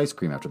to go get ice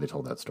cream after they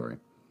told that story.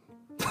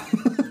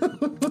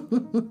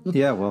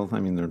 Yeah, well, I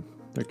mean,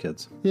 they're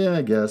kids. Yeah,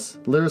 I guess.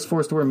 Lyra's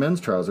forced to wear men's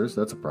trousers.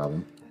 That's a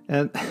problem.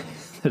 And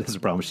that is a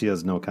problem. She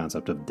has no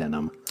concept of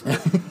denim.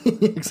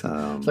 It's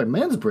like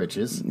men's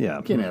breeches. Yeah.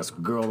 You can't ask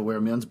a girl to wear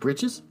men's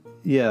breeches.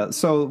 Yeah,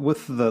 so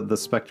with the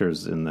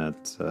specters in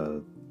that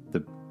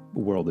the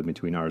world in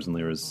between ours and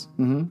Lyra's,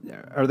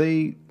 are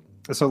they...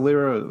 So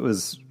Lyra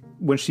was...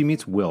 When she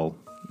meets Will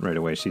right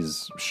away,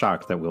 she's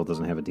shocked that Will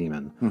doesn't have a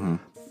demon.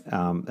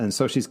 And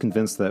so she's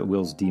convinced that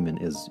Will's demon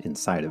is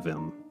inside of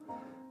him.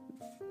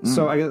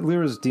 So I guess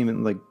Lyra's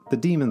demon, like, the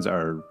demons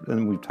are,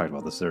 and we've talked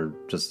about this, they're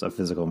just a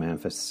physical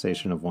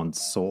manifestation of one's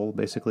soul,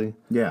 basically.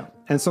 Yeah.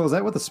 And so is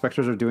that what the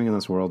specters are doing in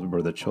this world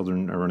where the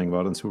children are running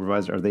about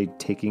unsupervised? Are they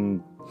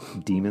taking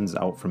demons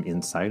out from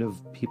inside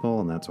of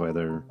people, and that's why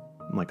they're,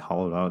 like,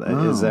 hollowed out?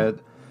 Oh. Is that,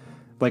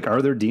 like,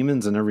 are there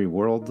demons in every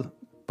world,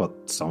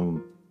 but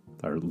some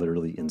are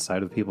literally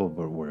inside of people,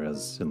 but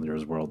whereas in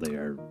Lyra's world they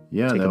are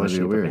taking the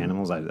shape of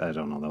animals? I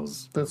don't know.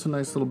 That's a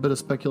nice little bit of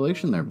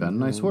speculation there, Ben.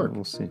 Nice work.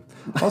 We'll see.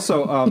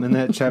 Also, in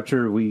that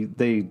chapter,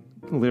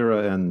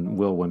 Lyra and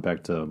Will went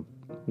back to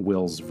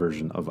Will's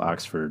version of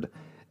Oxford,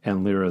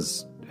 and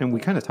Lyra's, and we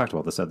kind of talked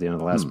about this at the end of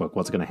the last book,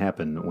 what's going to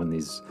happen when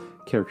these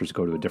characters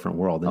go to a different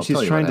world. And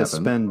she's trying to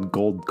spend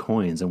gold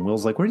coins, and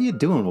Will's like, what are you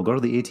doing? We'll go to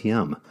the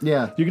ATM.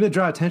 Yeah. You're going to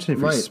draw attention if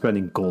you're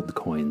spending gold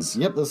coins.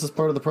 Yep, this is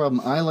part of the problem.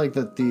 I like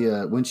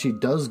that when she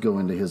does go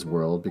into his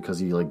world, because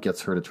he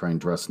gets her to try and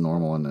dress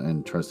normal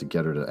and tries to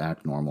get her to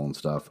act normal and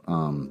stuff,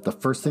 the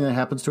first thing that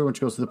happens to her when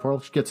she goes to the portal,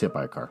 she gets hit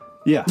by a car.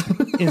 Yeah,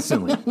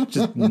 instantly.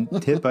 Just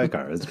hit by a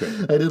car. It's great.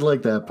 I did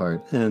like that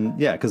part. And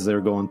yeah, because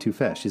they're going too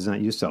fast. She's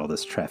not used to all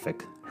this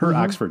traffic. Her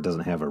Oxford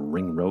doesn't have a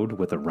ring road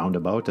with a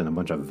roundabout and a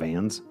bunch of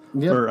vans.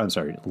 Yep. Or, I'm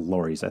sorry,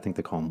 lorries. I think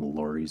they call them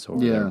lorries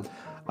over there.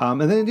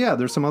 And then,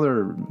 there's some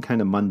other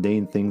kind of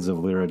mundane things of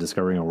Lyra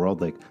discovering a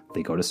world. Like,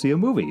 they go to see a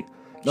movie.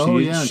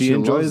 She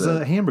enjoys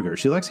a hamburger.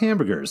 She likes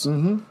hamburgers.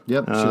 Yep,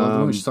 she loved the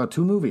movie. She saw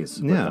 2 movies.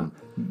 Yeah.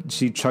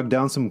 She chugged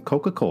down some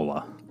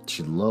Coca-Cola.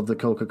 She loved the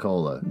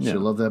Coca-Cola. She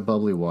loved that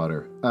bubbly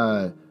water.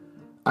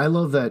 I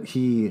love that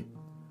he...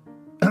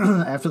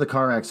 after the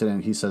car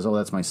accident, he says,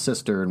 that's my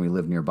sister, and we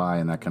live nearby,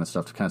 and that kind of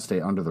stuff, to kind of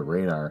stay under the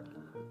radar,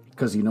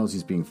 because he knows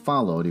he's being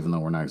followed, even though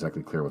we're not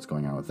exactly clear what's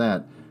going on with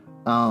that.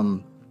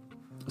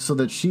 So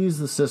that she's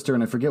the sister,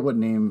 and I forget what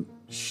name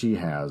she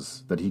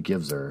has that he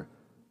gives her.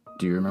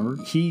 Do you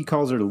remember? He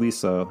calls her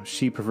Lisa.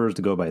 She prefers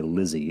to go by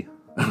Lizzie.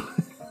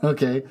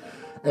 Okay.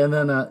 And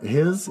then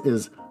his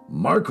is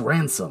Mark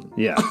Ransom.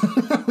 Yeah.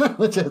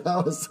 Which I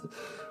thought was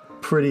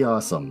pretty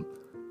awesome.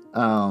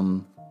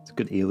 It's a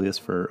good alias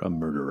for a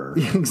murderer.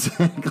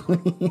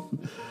 Exactly.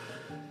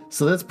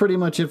 So that's pretty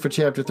much it for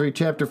Chapter 3.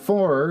 Chapter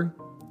 4,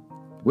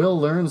 Will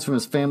learns from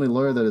his family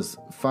lawyer that his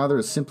father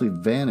has simply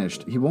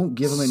vanished. He won't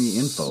give him any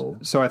info.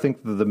 So I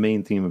think the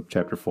main theme of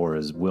Chapter 4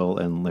 is Will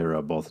and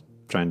Lyra both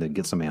trying to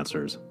get some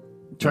answers.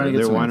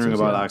 They're wondering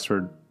about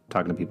Oxford,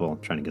 talking to people,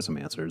 trying to get some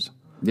answers.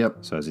 Yep.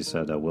 So as he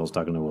said, Will's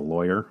talking to a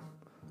lawyer.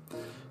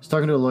 He's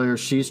talking to a lawyer.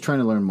 She's trying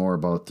to learn more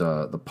about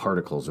the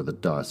particles or the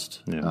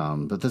dust. Yeah.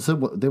 But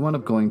they wound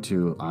up going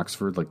to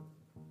Oxford, like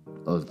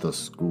the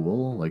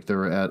school. Like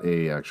they're at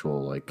a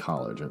actual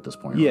college at this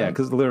point. Yeah,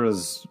 because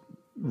Lyra's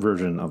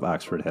version of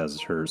Oxford has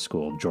her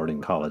school,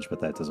 Jordan College,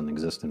 but that doesn't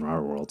exist in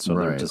our world. So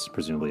they're just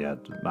presumably at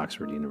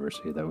Oxford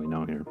University that we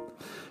know here.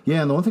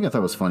 Yeah, and the one thing I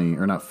thought was funny,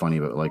 or not funny,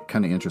 but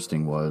kind of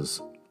interesting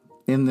was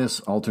in this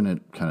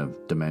alternate kind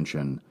of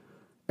dimension,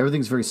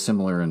 everything's very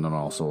similar and then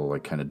also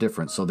like kind of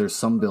different. So there's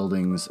some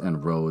buildings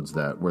and roads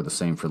that were the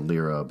same for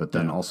Lyra, but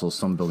then also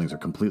some buildings are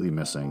completely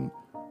missing,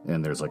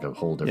 and there's like a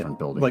whole different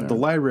building. Like the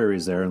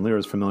library's there, and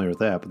Lyra's familiar with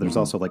that, but there's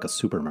also like a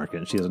supermarket,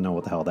 and she doesn't know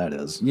what the hell that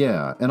is.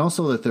 Yeah, and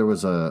also that there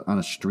was on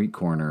a street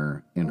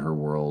corner in her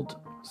world,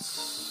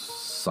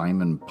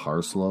 Simon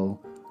Parslow.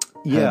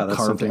 Yeah, that's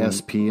carved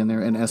SP in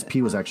there, and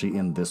SP was actually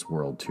in this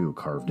world too,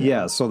 carved in.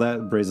 Yeah, so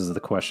that raises the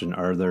question: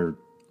 are there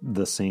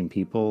the same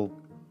people?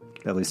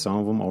 At least some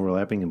of them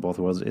overlapping in both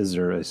worlds. Is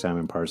there a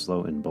Simon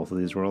Parslow in both of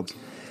these worlds?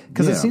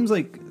 Because it seems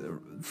like,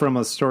 from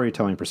a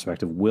storytelling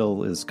perspective,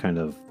 Will is kind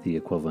of the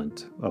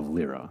equivalent of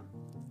Lyra.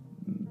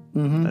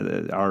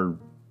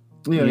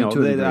 They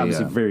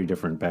obviously very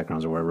different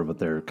backgrounds or whatever, but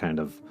they're kind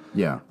of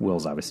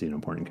Will's obviously an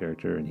important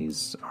character, and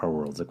he's our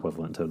world's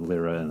equivalent to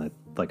Lyra. And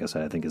like I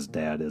said, I think his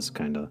dad is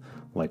kind of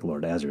like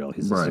Lord Asriel.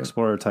 He's this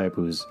explorer type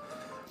who's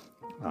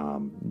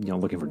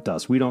looking for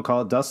dust. We don't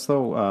call it dust,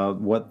 though.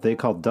 What they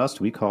call dust,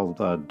 we call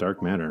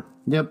dark matter.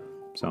 Yep.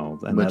 So,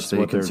 and which that's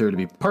they consider to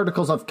be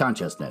particles of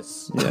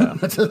consciousness. Yeah.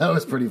 That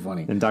was pretty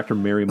funny. And Dr.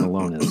 Mary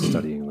Malone is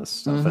studying this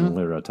stuff, and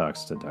Lyra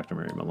talks to Dr.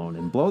 Mary Malone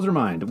and blows her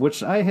mind,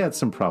 which I had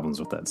some problems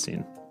with that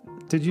scene.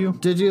 Did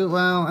you?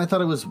 Well, I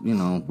thought it was,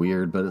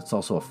 weird, but it's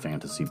also a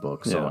fantasy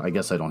book, so I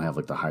guess I don't have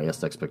like the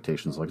highest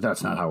expectations. Like,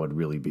 that's not how it'd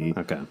really be.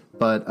 Okay.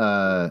 But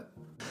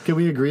can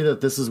we agree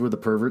that this is where the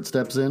pervert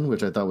steps in,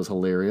 which I thought was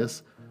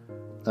hilarious?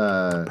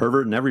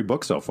 Pervert in every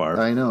book so far.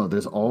 I know.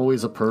 There's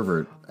always a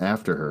pervert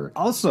after her.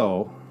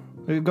 Also,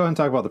 go ahead and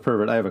talk about the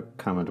pervert. I have a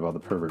comment about the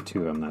pervert,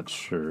 too. I'm not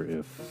sure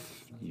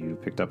if you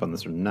picked up on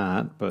this or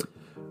not, but...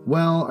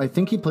 Well, I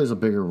think he plays a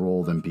bigger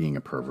role than being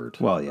a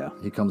pervert. Well, yeah.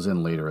 He comes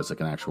in later as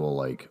like an actual,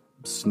 like,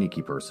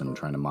 sneaky person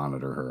trying to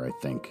monitor her, I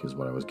think, is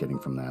what I was getting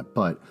from that.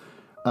 But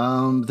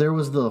there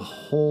was the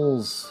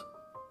holes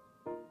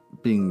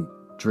being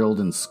drilled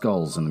in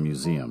skulls in the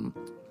museum.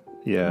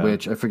 Yeah.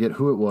 Which I forget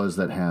who it was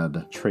that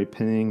had...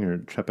 trepanning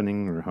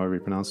or however you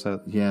pronounce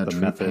that. Yeah,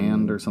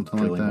 trepanned or something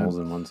like that. Drilling holes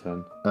in one's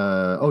head.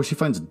 She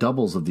finds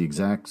doubles of the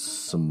exact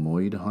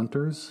Samoyed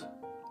hunters?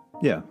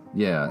 Yeah.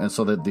 Yeah, and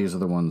so that these are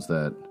the ones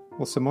that...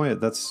 Well, Samoyed,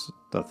 that's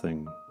the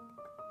thing.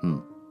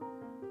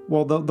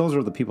 Well, those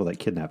are the people that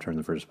kidnapped her in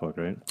the first book,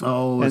 right?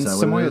 Oh, and is that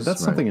Samoyed, what it is?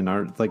 That's something in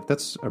our... Like,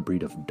 that's a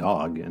breed of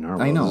dog in our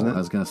world, I know, isn't it? I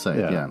was going to say,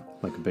 yeah.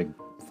 Like a big,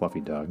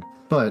 fluffy dog.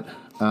 But,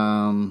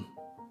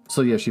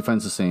 so yeah, she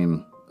finds the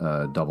same...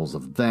 doubles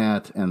of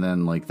that, and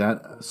then like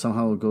that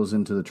somehow goes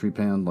into the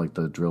trepan, like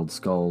the drilled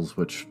skulls,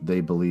 which they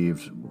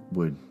believed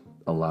would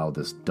allow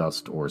this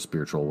dust or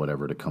spiritual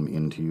whatever to come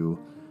into you.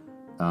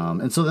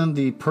 And so then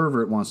the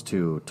pervert wants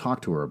to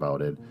talk to her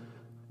about it,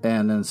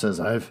 and then says,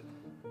 I've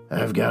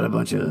got a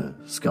bunch of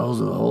skulls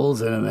with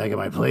holes in them back at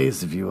my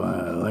place if you want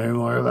to learn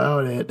more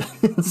about it.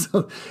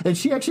 And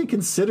she actually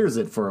considers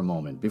it for a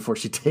moment before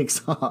she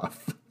takes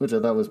off, which I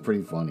thought was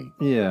pretty funny.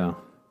 Yeah.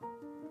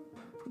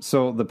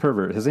 So the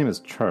pervert, his name is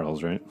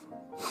Charles, right?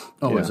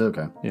 Oh, is it?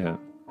 Okay. Yeah.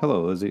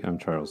 Hello, Lizzie. I'm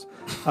Charles.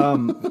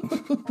 Can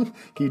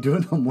you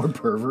do a more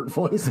pervert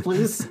voice,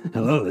 please?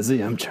 Hello,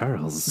 Lizzie. I'm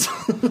Charles.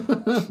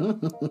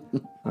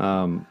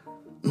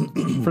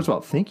 First of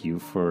all, thank you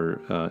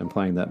for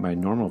implying that my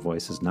normal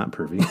voice is not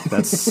pervy.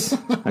 That's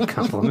a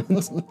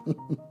compliment.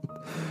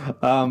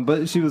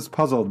 But she was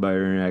puzzled by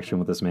her interaction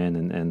with this man,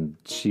 and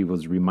she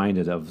was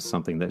reminded of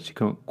something that she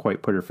couldn't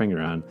quite put her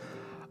finger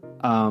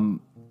on.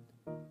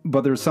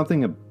 But there was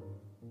something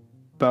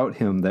about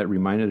him that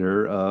reminded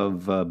her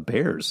of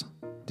bears.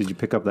 Did you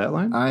pick up that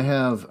line? I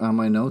have on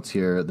my notes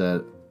here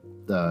that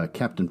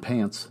Captain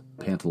Pant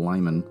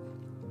Lyman,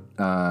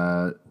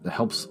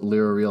 helps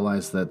Lyra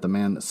realize that the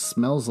man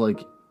smells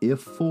like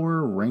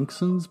Ifor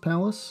Rankson's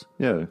palace.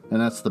 Yeah.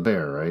 And that's the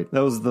bear, right?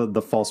 That was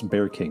the false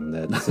bear king.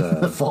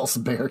 The false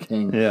bear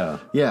king. Yeah.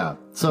 Yeah.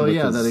 So,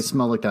 that they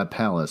smell like that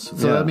palace.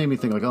 So that made me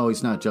think, like, oh,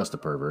 he's not just a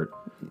pervert.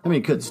 I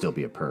mean, he could still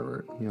be a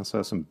pervert. He also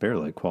has some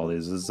bear-like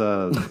qualities. Is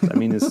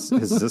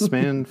this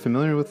man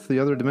familiar with the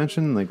other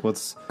dimension? Like,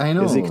 I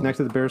know. Is he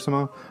connected to bears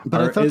somehow?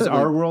 But is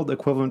our world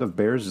equivalent of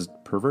bears just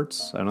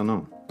perverts? I don't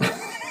know.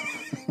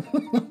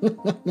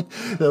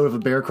 That if a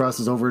bear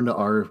crosses over into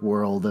our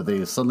world, that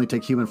they suddenly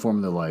take human form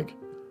and they're like,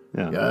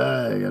 I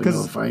gotta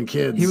go find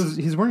kids.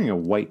 He's wearing a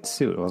white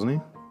suit, wasn't he?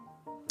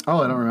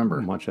 Oh, I don't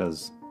remember. Much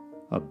as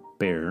a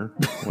bear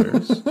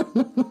wears.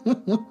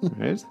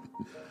 Right?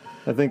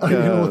 I think... Are you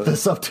going to look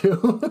this up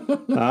too?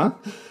 Huh?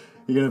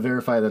 You're going to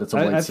verify that it's a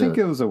white suit? I think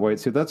it was a white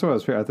suit. That's what I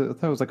was figuring. I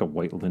thought it was like a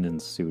white linen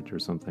suit or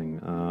something.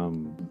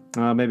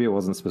 Maybe it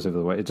wasn't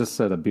specifically white. It just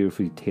said a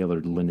beautifully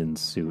tailored linen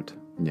suit.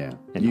 Yeah.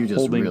 And you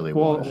just really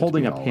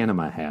holding a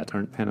Panama hat.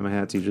 Aren't Panama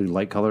hats usually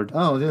light colored?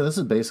 Oh, yeah. This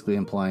is basically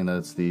implying that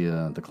it's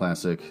the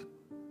classic,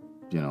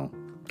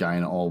 guy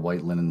in an all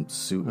white linen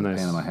suit and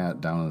Panama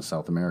hat down in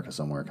South America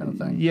somewhere kind of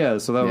thing. Yeah.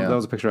 So that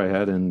was a picture I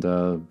had, and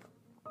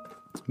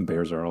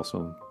bears are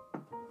also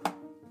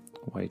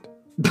white.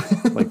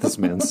 Like this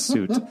man's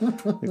suit.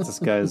 Like this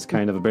guy is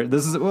kind of a bear.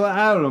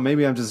 I don't know.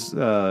 Maybe I'm just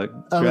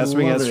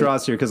grasping at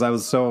straws here because I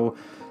was so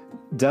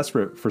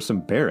desperate for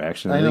some bear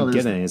action. I didn't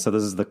get any, so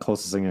this is the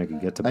closest thing I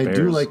could get to bears. I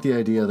do like the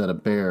idea that a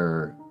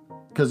bear,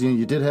 because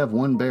you did have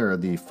one bear,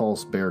 the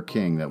false bear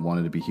king that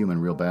wanted to be human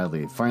real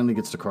badly, finally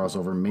gets to cross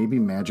over, maybe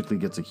magically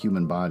gets a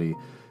human body.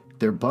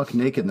 They're buck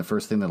naked, and the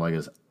first thing they're like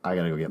is, I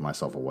gotta go get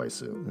myself a white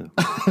suit. Yeah.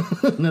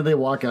 And then they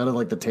walk out of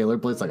like the tailor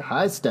place, like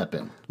high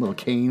stepping, little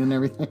cane and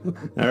everything.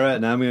 All right,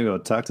 now I'm gonna go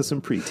talk to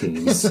some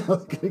preteens.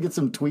 Gonna get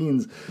some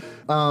tweens.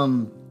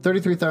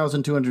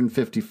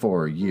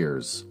 33,254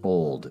 years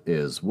old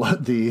is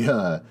what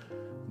the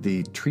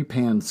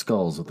trepan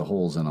skulls with the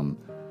holes in them.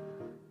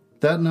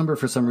 That number,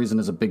 for some reason,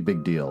 is a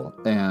big deal.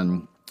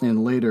 And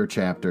in later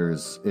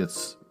chapters,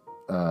 it's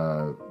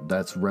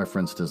that's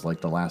referenced as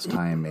like the last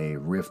time a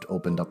rift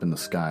opened up in the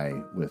sky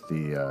with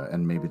the,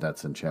 and maybe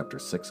that's in chapter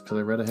 6 because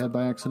I read ahead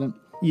by accident.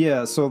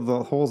 Yeah, so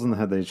the holes in the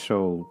head, they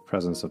show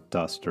presence of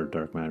dust or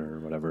dark matter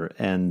or whatever.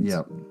 And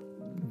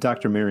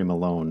Dr. Mary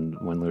Malone,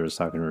 when Lyra's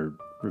talking to her,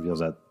 reveals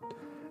that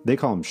they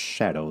call them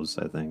shadows,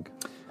 I think.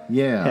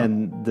 Yeah.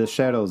 And the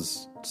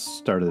shadows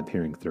started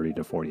appearing 30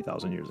 to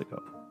 40,000 years ago.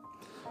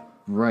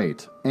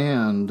 Right.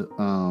 And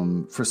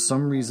for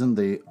some reason,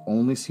 they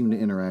only seem to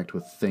interact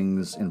with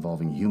things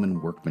involving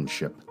human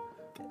workmanship.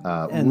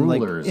 And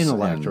rulers. Like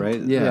intellect, right?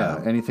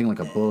 Yeah, anything like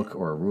a book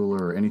or a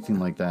ruler or anything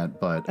like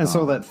that. But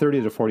so that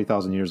 30 to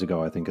 40,000 years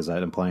ago, I think, is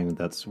that implying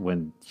that's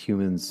when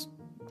humans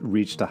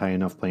reached a high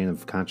enough plane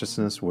of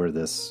consciousness where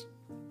this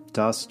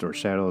dust or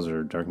shadows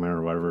or dark matter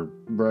or whatever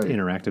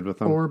interacted with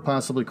them. Or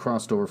possibly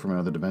crossed over from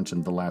another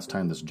dimension the last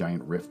time this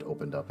giant rift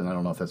opened up. And I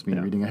don't know if that's me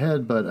reading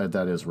ahead, but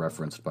that is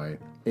referenced by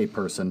a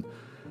person.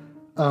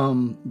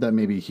 That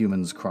maybe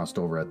humans crossed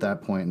over at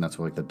that point, and that's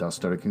where like the dust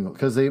started.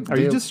 Because are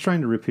you just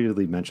trying to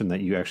repeatedly mention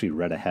that you actually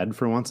read ahead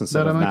for once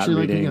instead of not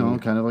actually reading?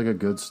 Like, kind of like a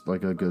good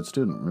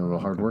student, real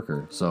hard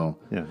worker. So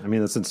yeah, I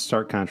mean that's in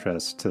stark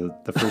contrast to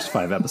the first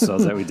 5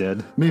 episodes that we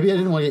did. Maybe I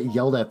didn't want to get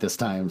yelled at this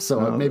time,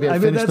 so maybe I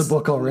finished the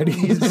book already.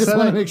 I just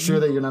want to make sure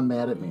that you're not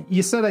mad at me.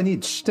 You said I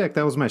need shtick.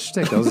 That was my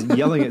shtick. I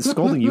was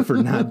scolding you for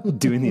not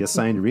doing the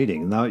assigned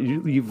reading. Now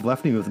you've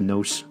left me with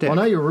no shtick. Well,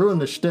 now you ruined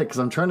the shtick because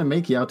I'm trying to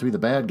make you out to be the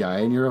bad guy,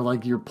 and you're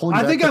pulling.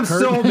 I think I'm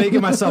still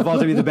making myself out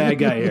to be the bad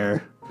guy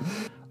here.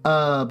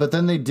 But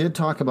then they did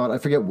talk about, I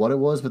forget what it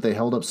was, but they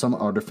held up some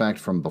artifact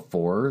from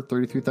before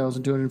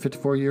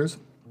 33,254 years.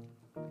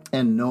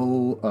 And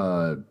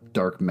no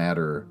dark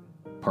matter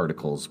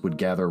particles would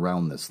gather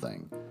around this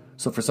thing.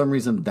 So for some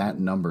reason, that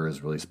number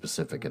is really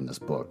specific in this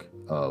book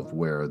of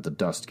where the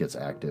dust gets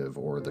active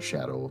or the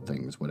shadow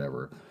things,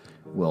 whatever,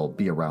 will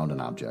be around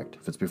an object.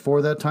 If it's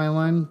before that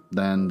timeline,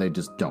 then they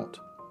just don't.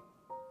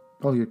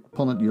 Oh, you're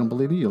pulling it. You don't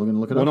believe me? You're going to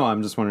look it up? Well, no,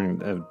 I'm just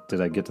wondering,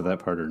 did I get to that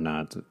part or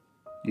not?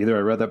 Either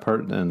I read that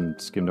part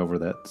and skimmed over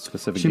that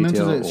specific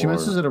detail. She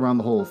mentions it around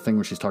the whole thing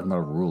where she's talking about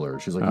a ruler.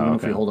 She's like,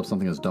 if you hold up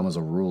something as dumb as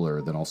a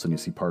ruler, then all of a sudden you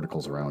see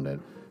particles around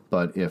it.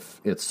 But if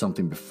it's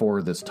something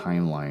before this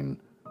timeline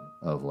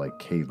of like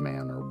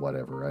caveman or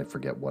whatever, I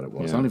forget what it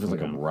was. I don't know if it was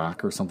like a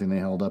rock or something they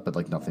held up, but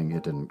like nothing,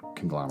 it didn't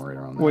conglomerate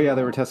around that. Well, yeah,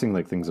 they were testing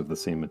like things of the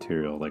same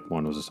material. Like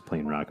one was just a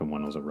plain rock and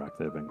one was a rock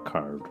that had been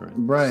carved.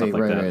 Right.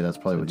 That's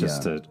probably what,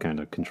 just to kind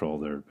of control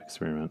their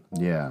experiment.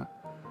 Yeah.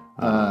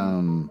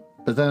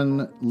 But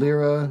then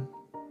Lyra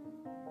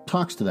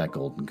talks to that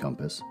golden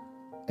compass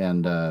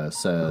and says,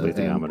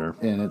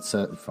 Lithiometer. And it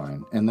said,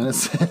 fine. And then it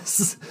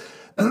says,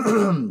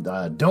 don't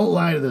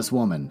lie to this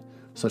woman.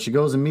 So she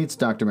goes and meets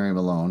Dr. Mary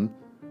Malone.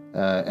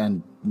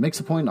 And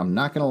makes a point, I'm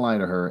not going to lie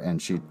to her, and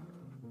she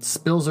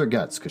spills her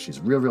guts because she's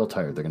real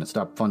tired. They're going to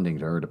stop funding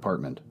to her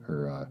department.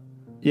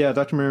 Yeah,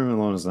 Dr. Mary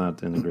Malone is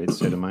not in a great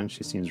state of mind.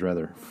 She seems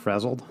rather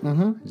frazzled.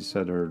 Mm-hmm. She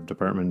said her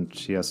department,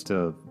 she has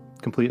to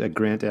complete a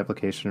grant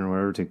application or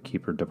whatever to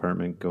keep her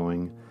department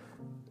going.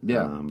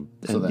 Yeah.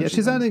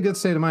 She's not in a good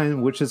state of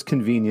mind, which is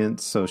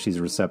convenient, so she's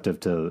receptive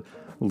to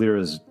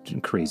Lyra's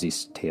crazy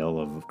tale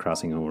of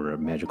crossing over a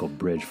magical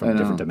bridge from a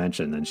different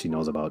dimension, and she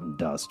knows about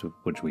dust,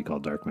 which we call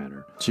dark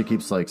matter. She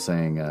keeps like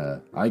saying,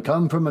 I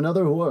come from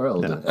another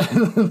world. Yeah.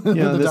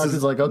 The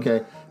doctor's like,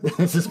 okay,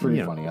 this is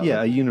pretty funny.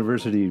 A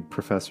university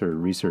professor,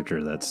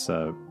 researcher that's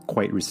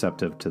quite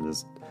receptive to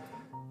this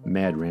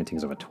mad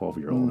rantings of a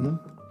 12-year-old.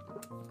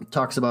 Mm-hmm.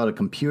 Talks about a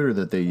computer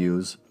that they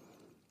use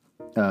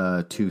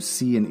to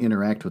see and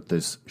interact with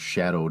this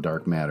shadow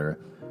dark matter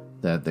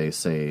that they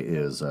say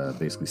is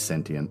basically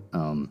sentient.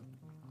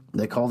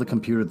 They call the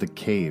computer the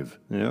Cave.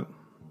 Yep.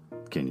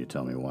 Can you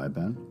tell me why,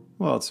 Ben?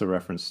 Well, it's a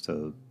reference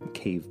to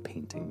cave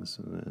paintings.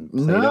 And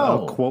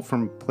Plato, a quote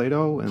from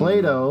Plato. And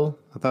Plato.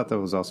 I thought that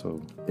was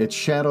also... It's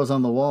shadows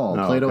on the wall.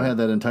 Plato had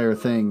that entire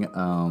thing,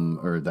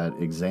 or that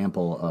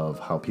example of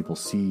how people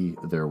see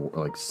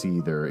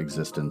their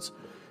existence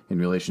in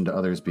relation to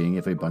others being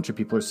if a bunch of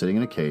people are sitting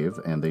in a cave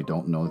and they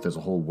don't know that there's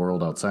a whole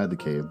world outside the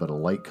cave, but a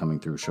light coming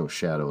through shows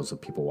shadows of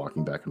people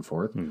walking back and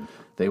forth.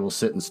 They will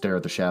sit and stare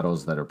at the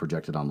shadows that are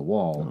projected on the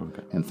wall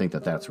and think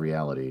that that's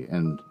reality.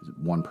 And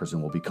one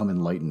person will become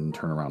enlightened and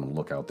turn around and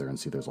look out there and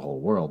see there's a whole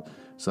world.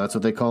 So that's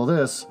what they call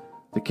this,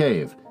 the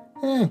Cave.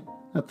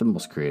 Not the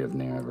most creative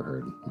name I've ever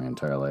heard in my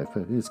entire life,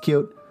 but it's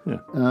cute. Yeah.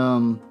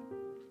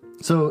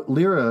 So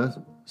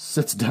Lyra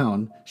sits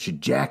down, she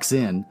jacks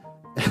in,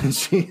 and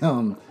she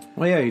Well,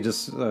 yeah, you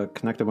just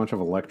connect a bunch of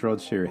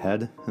electrodes to your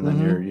head, and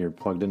then you're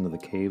plugged into the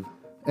cave.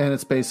 And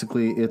it's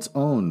basically its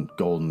own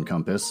golden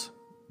compass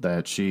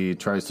that she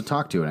tries to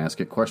talk to and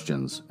ask it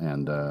questions.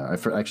 And I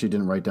actually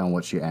didn't write down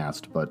what she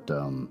asked, but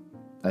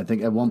I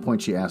think at one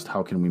point she asked,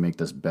 how can we make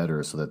this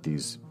better so that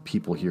these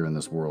people here in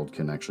this world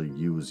can actually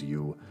use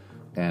you?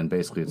 And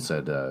basically it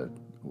said,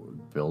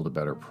 build a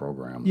better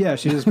program. Yeah,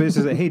 she just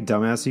basically said, hey,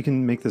 dumbass, you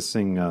can make this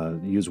thing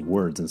use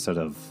words instead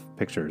of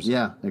pictures.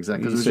 Yeah,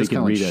 exactly. Because So it was just you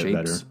kind can of like read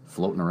it shapes better.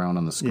 floating around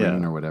on the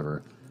screen or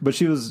whatever. But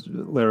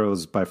Lyra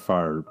was by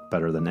far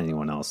better than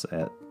anyone else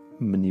at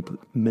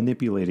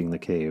manipulating the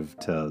cave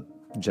to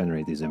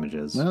generate these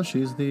images. Well,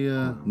 she's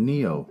the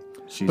Neo.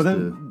 She's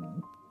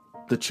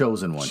the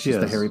chosen one. She's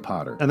the Harry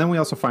Potter. And then we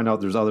also find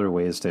out there's other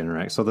ways to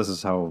interact. So this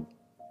is how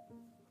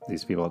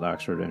these people at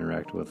Oxford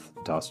interact with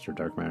dust or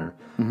dark matter.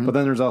 Mm-hmm. But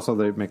then there's also,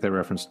 they make that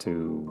reference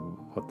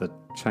to what the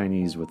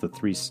Chinese with the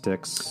 3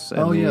 sticks.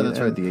 Oh, yeah, that's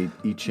right. The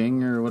I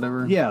Ching or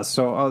whatever. Yeah,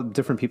 so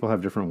different people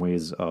have different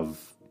ways of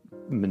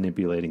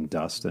manipulating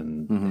dust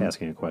and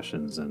asking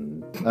questions.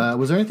 And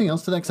was there anything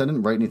else to that? Because I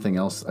didn't write anything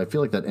else. I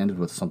feel like that ended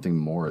with something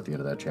more at the end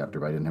of that chapter,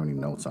 but I didn't have any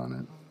notes on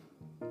it.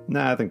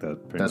 Nah, I think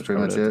that's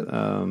pretty much it.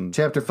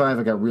 Chapter 5,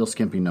 I got real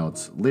skimpy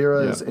notes.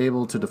 Lyra is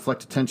able to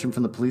deflect attention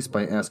from the police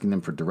by asking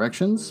them for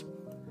directions.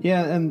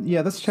 Yeah,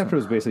 this chapter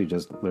was basically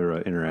just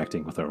Lyra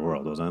interacting with our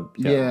world, wasn't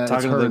it? Yeah,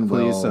 talking to the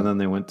police, Will. and then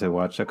they went to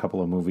watch a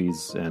couple of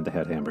movies and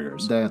had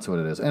hamburgers. That's what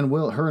it is. And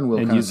her and Will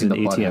And kind of used an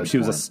seem to butt ATM. heads She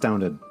was more.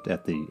 astounded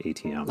at the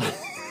ATM.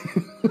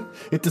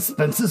 It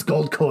dispenses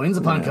gold coins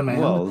upon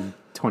command. Well,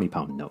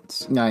 20-pound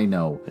notes. I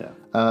know. Yeah.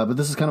 But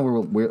this is kind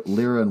of where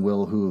Lyra and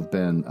Will, who have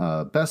been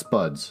best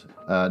buds,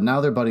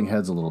 now they're butting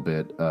heads a little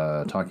bit,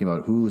 talking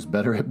about who's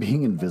better at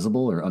being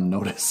invisible or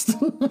unnoticed.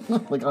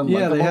 Like unlikable.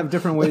 Yeah, they have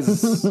different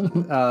ways.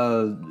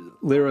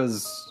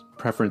 Lyra's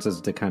preference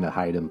is to kind of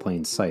hide in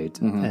plain sight,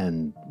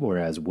 and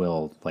whereas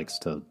Will likes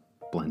to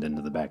blend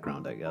into the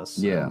background, I guess.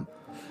 Yeah.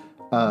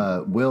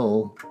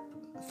 Will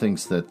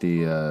thinks that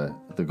the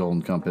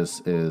Golden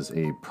Compass is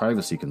a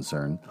privacy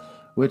concern,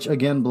 which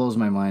again blows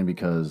my mind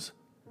because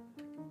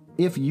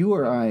if you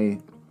or I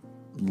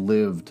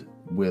lived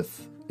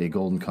with a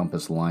Golden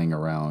Compass lying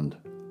around,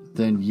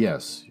 then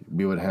yes,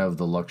 we would have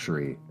the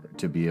luxury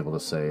to be able to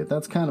say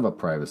that's kind of a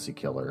privacy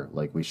killer.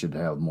 Like we should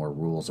have more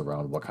rules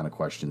around what kind of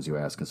questions you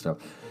ask and stuff.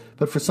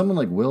 But for someone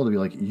like Will to be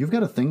like, you've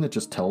got a thing that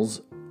just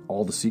tells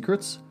all the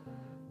secrets.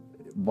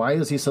 Why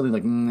is he suddenly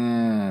like,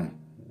 nah,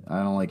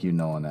 I don't like you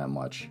knowing that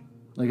much.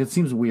 Like it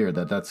seems weird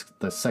that that's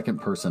the second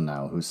person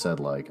now who said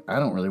like, I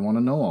don't really want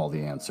to know all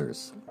the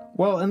answers.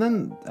 Well, and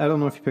then I don't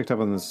know if you picked up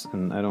on this,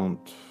 and I don't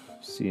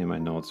see in my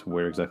notes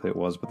where exactly it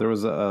was, but there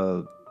was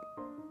a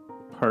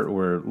part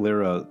where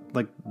Lyra,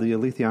 like the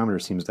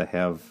alethiometer seems to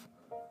have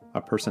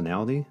a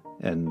personality,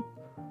 and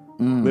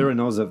Lyra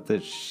knows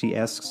that she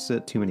asks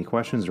it too many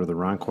questions or the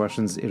wrong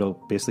questions, it'll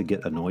basically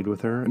get annoyed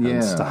with her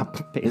and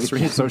stop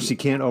answering it, so she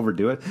can't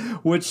overdo it,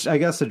 which I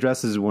guess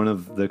addresses one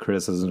of the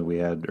criticisms we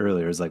had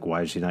earlier, is like,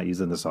 why is she not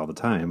using this all the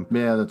time?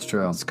 Yeah, that's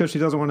true. It's because she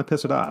doesn't want to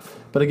piss it off.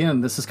 But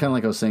again, this is kind of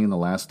like I was saying in the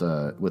last,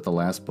 with the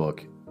last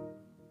book,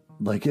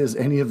 like is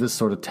any of this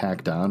sort of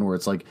tacked on where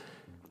it's like,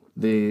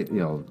 the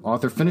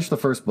author finished the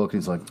first book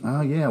and he's like, oh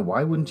yeah,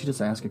 why wouldn't you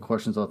just ask it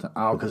questions all the time?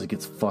 Oh, because it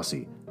gets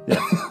fussy. Yeah,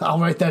 I'll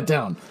write that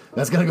down.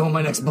 That's gonna go in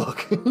my next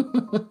book.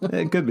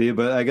 It could be,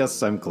 but I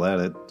guess I'm glad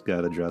it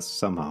got addressed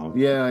somehow.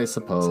 Yeah, I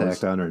suppose.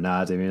 Tacked on or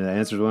not. I mean, it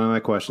answers one of my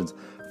questions.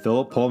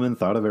 Philip Pullman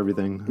thought of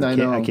everything. I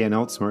can't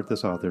outsmart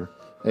this author.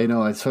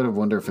 I sort of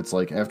wonder if it's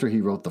like after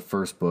he wrote the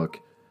first book,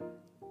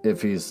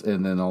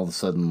 and then all of a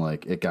sudden,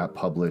 like, it got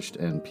published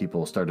and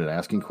people started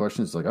asking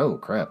questions, it's like, oh,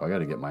 crap, I got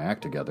to get my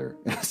act together.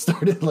 And I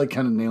started, like,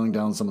 kind of nailing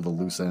down some of the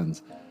loose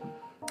ends.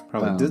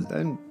 Probably.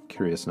 I'm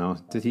curious now.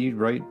 Did he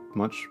write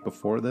much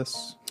before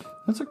this?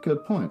 That's a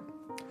good point.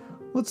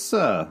 Let's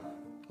pull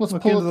look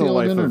up into the the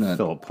life internet. of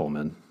Philip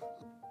Pullman.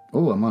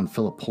 Oh, I'm on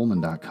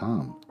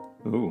philippullman.com.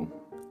 Ooh.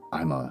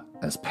 I'm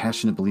as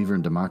passionate believer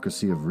in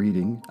democracy of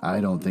reading,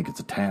 I don't think it's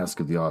a task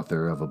of the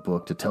author of a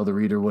book to tell the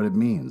reader what it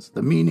means.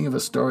 The meaning of a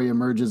story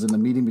emerges in the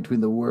meeting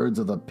between the words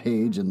of the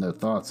page and the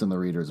thoughts in the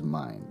reader's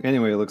mind.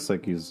 Anyway, it looks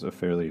like he's a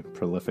fairly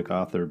prolific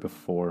author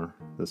before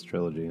this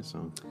trilogy,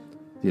 so...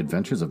 The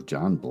Adventures of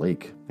John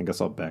Blake. I guess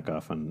I'll back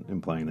off on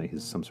implying that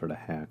he's some sort of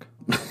hack.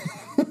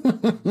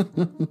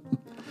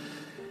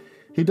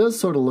 He does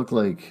sort of look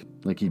like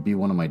he'd be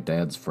one of my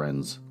dad's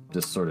friends,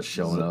 just sort of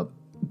showing up.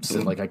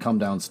 Like I come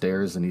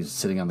downstairs and he's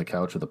sitting on the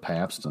couch with a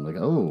Pabst. I'm like,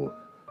 oh.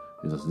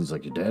 He's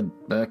like, your dad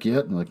back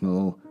yet? And I'm like,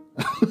 no.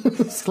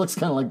 It looks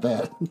kind of like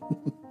that.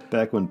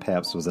 Back when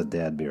Pabst was a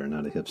dad beer,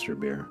 not a hipster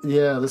beer.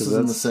 Yeah, this is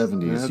in the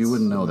 70s. You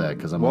wouldn't know that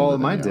because I'm older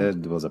than my you.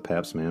 dad was a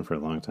Pabst man for a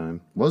long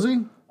time. Was he?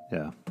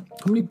 Yeah.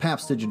 How many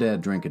Pabst did your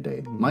dad drink a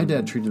day? My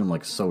dad treated him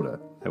like soda.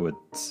 I would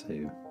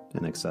say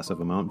an excessive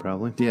amount,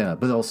 probably. Yeah,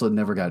 but also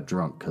never got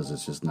drunk because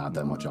it's just not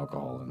that much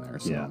alcohol in there.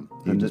 So Yeah.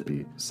 he'd just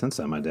be... Since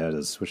then, my dad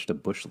has switched to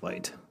Busch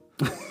Light.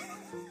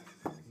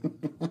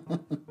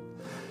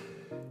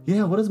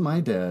 Yeah, what is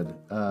my dad?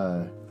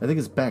 I think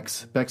it's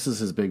Beck's. Beck's is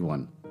his big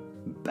one.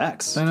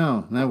 Beck's? I know.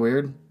 Isn't that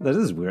weird? That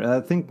is weird. I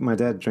think my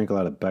dad drank a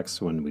lot of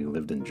Beck's when we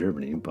lived in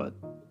Germany, but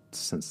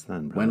since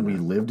then... When we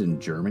lived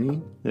in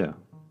Germany? Yeah.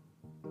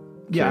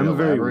 Yeah, I'm a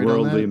very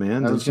worldly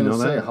man. I was going to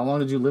say, how long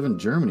did you live in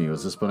Germany?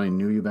 Was this when I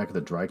knew you back at the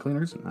dry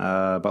cleaners?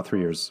 About 3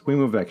 years. We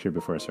moved back here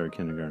before I started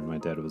kindergarten. My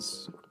dad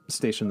was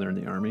stationed there in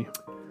the army.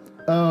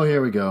 Oh,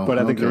 here we go. But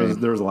I think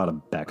there was a lot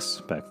of Beck's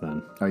back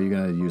then. Are you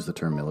going to use the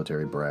term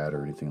military brat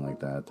or anything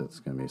like that? That's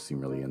going to seem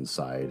really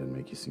inside and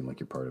make you seem like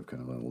you're part of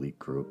kind of an elite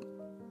group.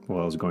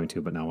 Well, I was going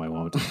to, but now I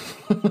won't.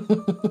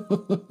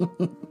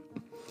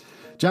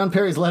 John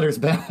Perry's letters,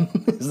 Ben.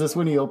 Is this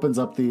when he opens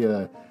up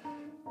the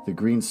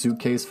green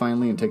suitcase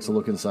finally and takes a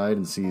look inside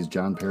and sees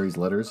John Perry's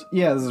letters?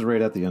 Yeah, this is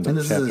right at the end of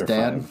chapter 5. And this is his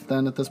dad,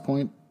 then, at this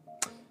point?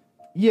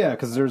 Yeah,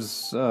 because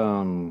there's...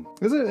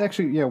 is it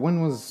actually... Yeah,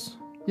 when was...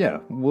 Yeah,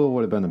 Will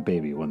would have been a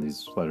baby when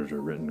these letters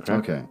were written,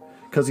 correct? Okay.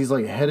 Because he's,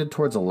 like, headed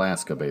towards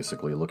Alaska,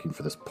 basically, looking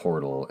for this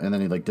portal, and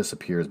then he, like,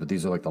 disappears, but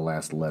these are, like, the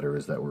last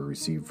letters that were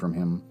received from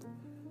him.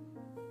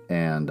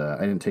 And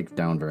I didn't take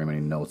down very many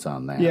notes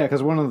on that. Yeah,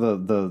 because one of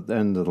the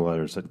end of the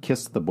letter said,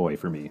 "Kiss the boy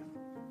for me,"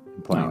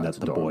 implying that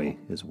the boy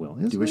is Will.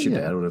 Do you wish your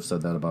dad would have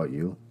said that about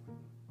you?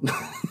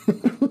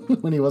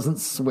 When he wasn't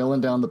swilling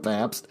down the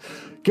Pabst?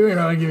 Come here,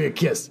 I'll give you a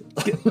kiss.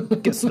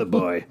 Kiss the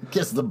boy.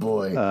 Kiss the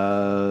boy.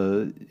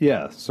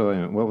 Yeah, so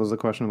anyway, what was the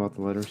question about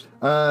the letters?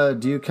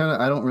 Do you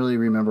I don't really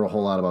remember a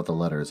whole lot about the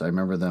letters. I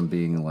remember them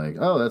being like,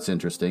 oh, that's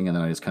interesting, and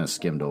then I just kind of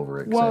skimmed over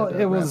it. Well,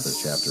 it was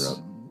this chapter up.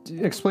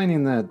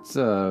 Explaining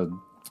that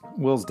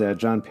Will's dad,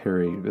 John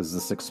Perry, is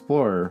this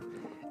explorer,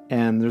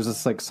 and there's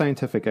this like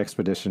scientific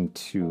expedition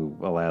to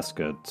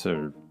Alaska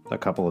to a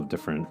couple of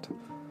different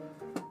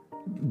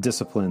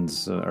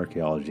disciplines,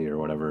 archaeology or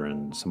whatever,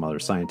 and some other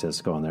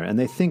scientists go on there, and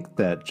they think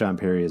that John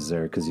Perry is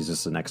there because he's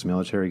just an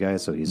ex-military guy,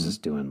 so he's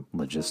just doing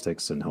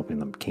logistics and helping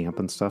them camp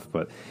and stuff,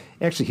 but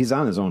actually he's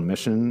on his own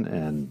mission,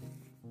 and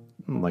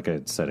like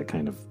I said, it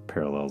kind of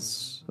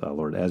parallels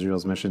Lord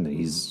Asriel's mission.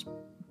 He's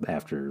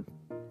after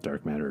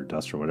dark matter or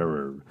dust or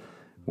whatever,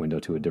 window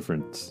to a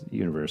different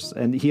universe.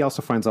 And he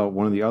also finds out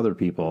one of the other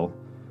people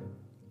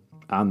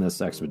on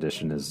this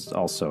expedition is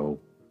also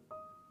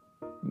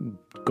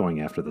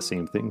going after the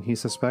same thing he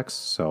suspects.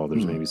 So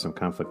there's maybe some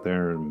conflict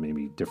there, and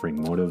maybe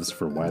differing motives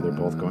for why they're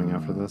both going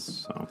after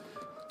this. So,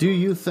 do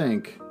you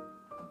think...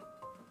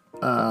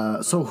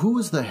 so who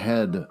was the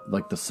head,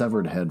 like the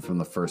severed head from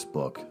the first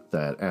book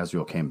that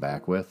Asriel came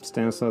back with?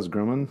 Stanislaus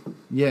Grumman?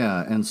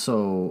 Yeah, and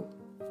so...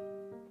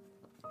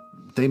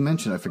 They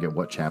mentioned, I forget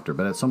what chapter,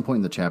 but at some point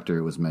in the chapter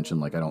it was mentioned,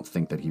 like, I don't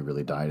think that he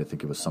really died. I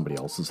think it was somebody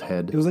else's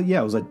head. It was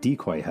a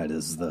decoy head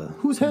is the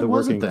Whose head the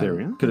was working it then?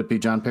 theory. Huh? Could it be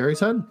John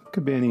Perry's head?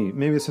 Could be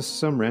maybe it's just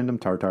some random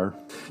Tartar.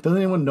 Does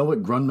anyone know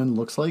what Grumman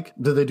looks like?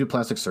 Did they do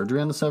plastic surgery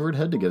on the severed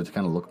head to get it to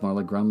kind of look more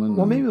like Grumman?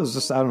 Well, maybe it was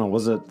just, I don't know,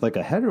 was it like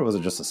a head or was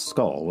it just a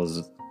skull? Was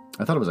it...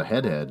 I thought it was a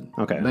head.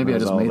 Okay. Maybe I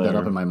just made that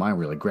up in my mind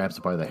where he like grabs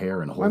it by the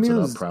hair and holds it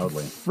up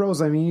proudly.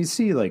 Froze. I mean, you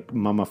see like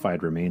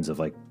mummified remains of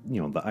like,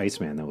 the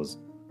Iceman that was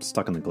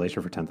stuck in the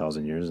glacier for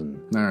 10,000 years, and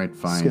all right,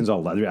 fine. Skin's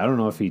all leathery. I don't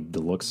know if he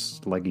looks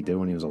like he did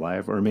when he was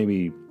alive, or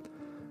maybe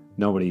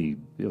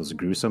it was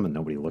gruesome and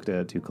nobody looked at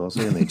it too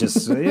closely, and they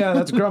just say, yeah,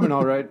 that's Grumman,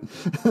 all right.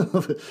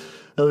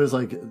 It was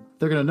like,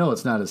 they're going to know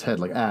it's not his head.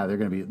 Like, they're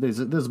going to be,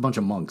 there's a bunch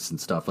of monks and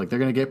stuff. Like, they're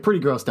going to get pretty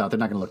grossed out. They're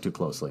not going to look too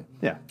closely.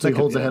 Yeah. So he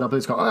holds the head up and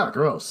he's going,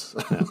 gross.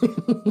 Yeah.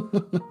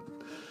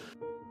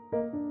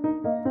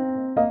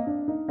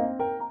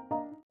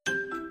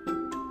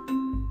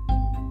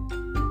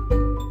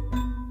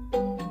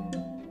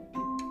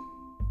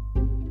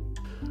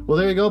 Well,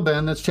 there you go,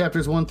 Ben. That's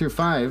chapters 1 through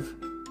 5.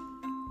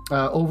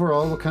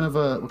 Overall,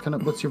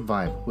 what's your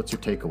vibe? What's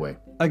your takeaway?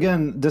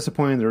 Again,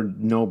 disappointing there are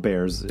no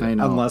bears. I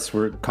know. Unless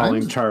we're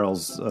calling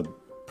Charles a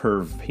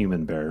perv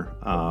human bear.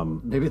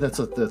 Maybe that's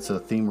a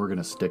theme we're going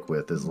to stick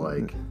with, is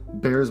like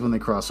bears, when they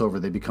cross over,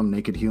 they become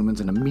naked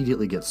humans and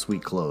immediately get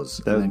sweet clothes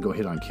and then go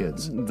hit on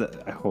kids.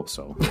 I hope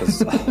so,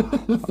 because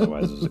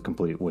otherwise it's a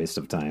complete waste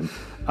of time.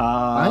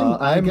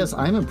 I guess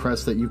I'm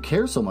impressed that you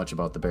care so much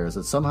about the bears,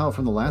 that somehow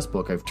from the last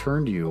book I've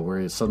turned you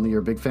where suddenly you're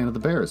a big fan of the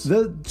bears.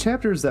 The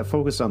chapters that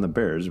focused on the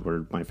bears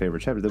were my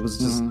favorite chapter. That was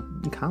just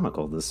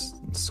comical, this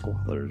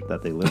squalor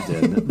that they lived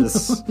in.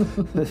 This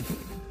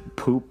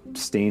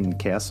poop-stained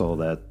castle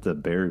that the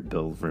bear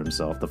built for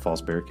himself, the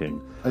false bear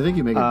king. I think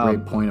you make a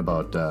great point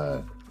about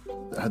the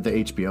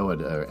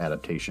HBO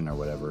adaptation or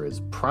whatever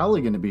is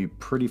probably going to be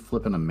pretty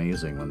flippin'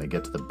 amazing when they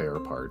get to the bear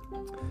part.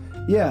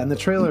 Yeah, and the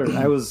trailer,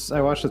 I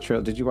watched the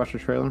trailer. Did you watch the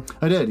trailer?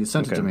 I did. You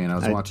sent it to me, and I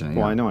was watching it. Yeah.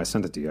 Well, I know I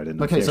sent it to you. I didn't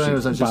know. Okay, so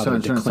anyways, I was just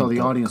trying to tell the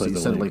audience that you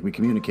said, like, we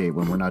communicate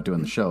when we're not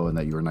doing the show, and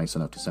that you were nice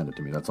enough to send it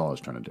to me. That's all I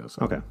was trying to do.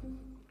 So. Okay.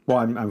 Well,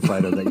 I'm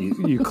flattered that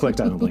you clicked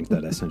on the link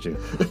that I sent you.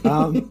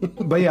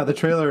 But yeah, the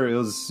trailer, it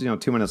was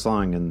 2 minutes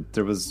long, and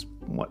there was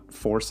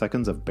 4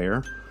 seconds of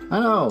bear.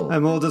 I know.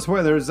 I'm a little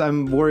disappointed.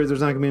 I'm worried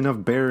there's not going to be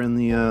enough bear in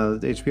the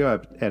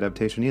HBO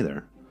adaptation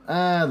either.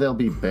 There'll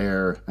be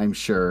bear, I'm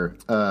sure.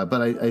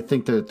 But I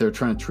think that they're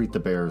trying to treat the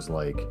bears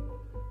like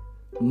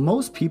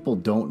most people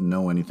don't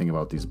know anything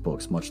about these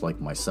books, much like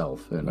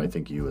myself, and I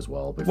think you as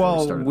well, before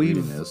we started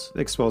reading this.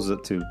 Exposed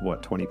it to,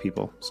 20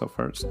 people so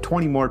far? It's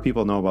 20 more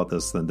people know about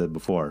this than did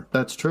before.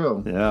 That's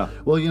true. Yeah.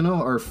 Well,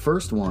 our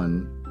first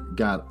one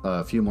got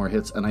a few more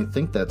hits, and I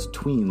think that's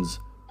tweens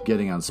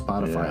getting on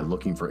Spotify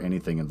looking for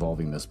anything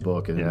involving this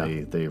book,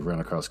 and they ran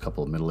across a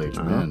couple of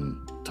middle-aged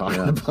men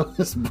talking about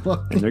this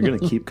book. And they're going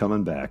to keep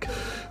coming back.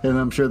 And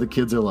I'm sure the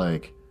kids are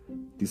like,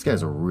 these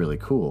guys are really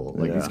cool.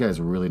 Like, these guys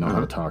really know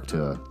how to talk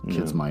to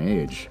kids my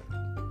age.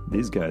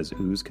 These guys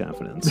ooze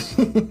confidence.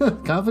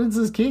 Confidence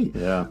is key.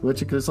 Yeah.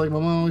 Which is like my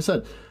mom always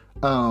said.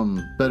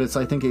 But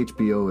I think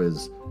HBO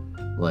is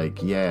like,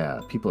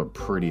 people are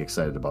pretty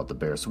excited about the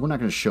Bear. So we're not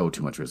going to show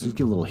too much. Just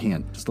give a little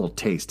hint, just a little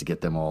taste to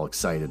get them all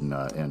excited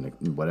and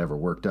whatever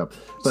worked up.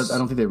 But I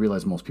don't think they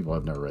realize most people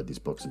have never read these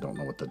books and don't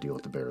know what the deal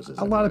with the Bears is.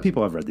 A lot of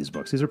people have read these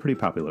books. These are pretty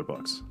popular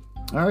books.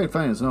 All right,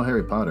 fine. It's no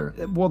Harry Potter.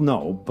 Well,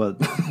 no, but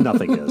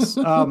nothing is.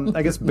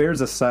 I guess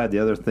Bears aside, the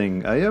other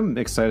thing, I am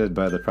excited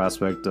by the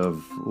prospect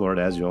of Lord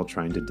Asriel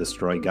trying to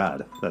destroy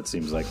God. That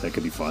seems like that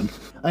could be fun.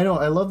 I know.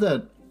 I love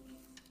that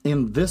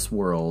in this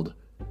world,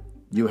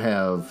 you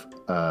have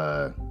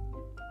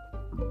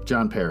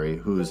John Perry,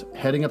 who's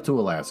heading up to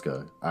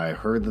Alaska. I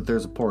heard that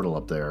there's a portal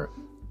up there.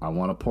 I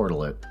want to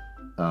portal it.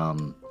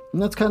 And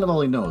that's kind of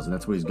all he knows, and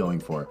that's what he's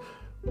going for.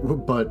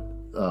 But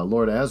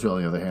Lord Asriel,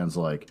 on the other hand, is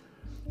like,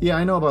 yeah,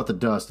 I know about the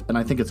dust, and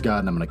I think it's God,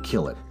 and I'm going to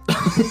kill it.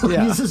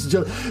 He's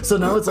just so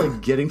now it's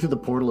like getting through the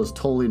portal is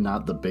totally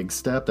not the big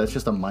step. That's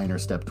just a minor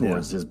step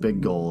towards his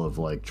big goal of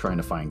like trying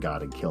to find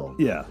God and kill him.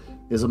 Yeah.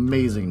 Is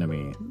amazing to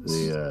me,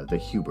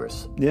 the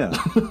hubris. Yeah.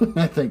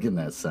 I think in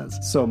that sense.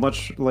 So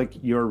much like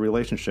your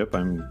relationship,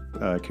 I'm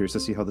curious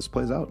to see how this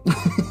plays out.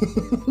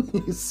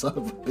 You son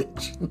of a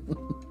bitch.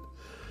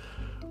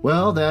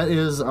 Well, that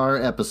is our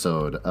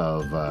episode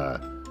of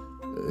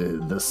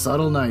The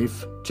Subtle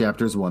Knife,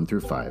 chapters 1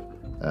 through 5.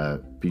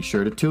 Be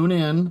sure to tune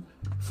in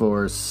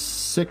for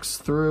 6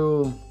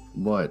 through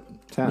what?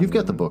 10. You've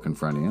got the book in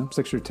front of you.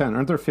 6 through 10.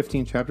 Aren't there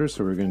 15 chapters?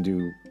 So we're going to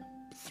do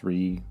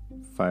 3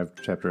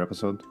 5-chapter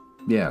episodes?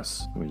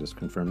 Yes. Can we just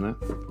confirm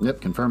that?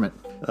 Yep, confirm it.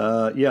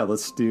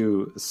 Let's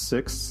do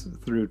 6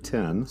 through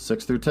 10.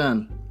 6 through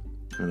 10.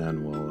 And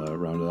then we'll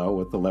round it out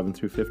with 11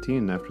 through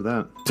 15 after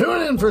that.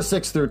 Tune in for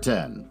 6 through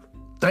 10.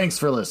 Thanks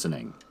for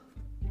listening.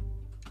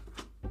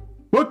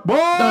 Book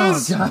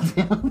boys! Oh,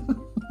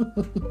 goddamn.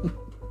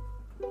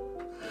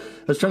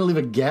 I was trying to leave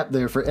a gap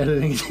there for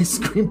editing these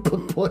Scream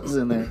Book Boys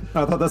in there.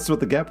 I thought that's what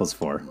the gap was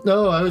for.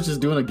 No, I was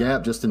just doing a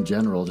gap just in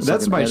general. Just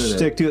that's so my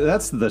shtick, too.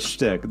 That's the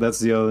shtick. That's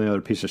the only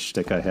other piece of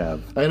shtick I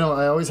have. I know.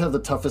 I always have the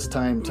toughest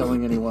time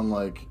telling anyone,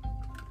 like,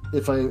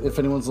 if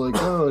anyone's like,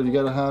 oh, you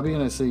got a hobby?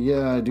 And I say,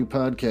 yeah, I do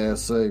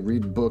podcasts. I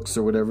read books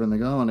or whatever. And they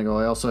go, and I go,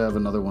 I also have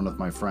another one with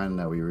my friend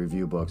that we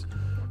review books.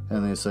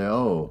 And they say,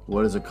 oh,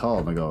 what is it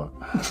called? And I go,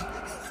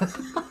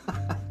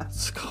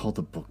 it's called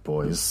The Book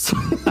Boys.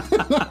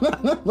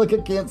 Like,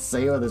 I can't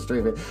say it with a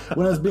straight face.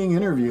 When I was being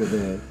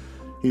interviewed,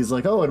 he's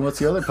like, oh, and what's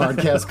the other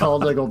podcast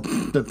called? I go,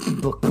 The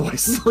Book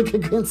Boys. Like, I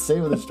can't say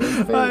it with a straight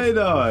face. I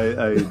know.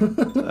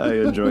 I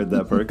enjoyed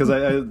that part because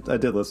I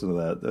did listen to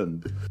that.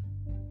 And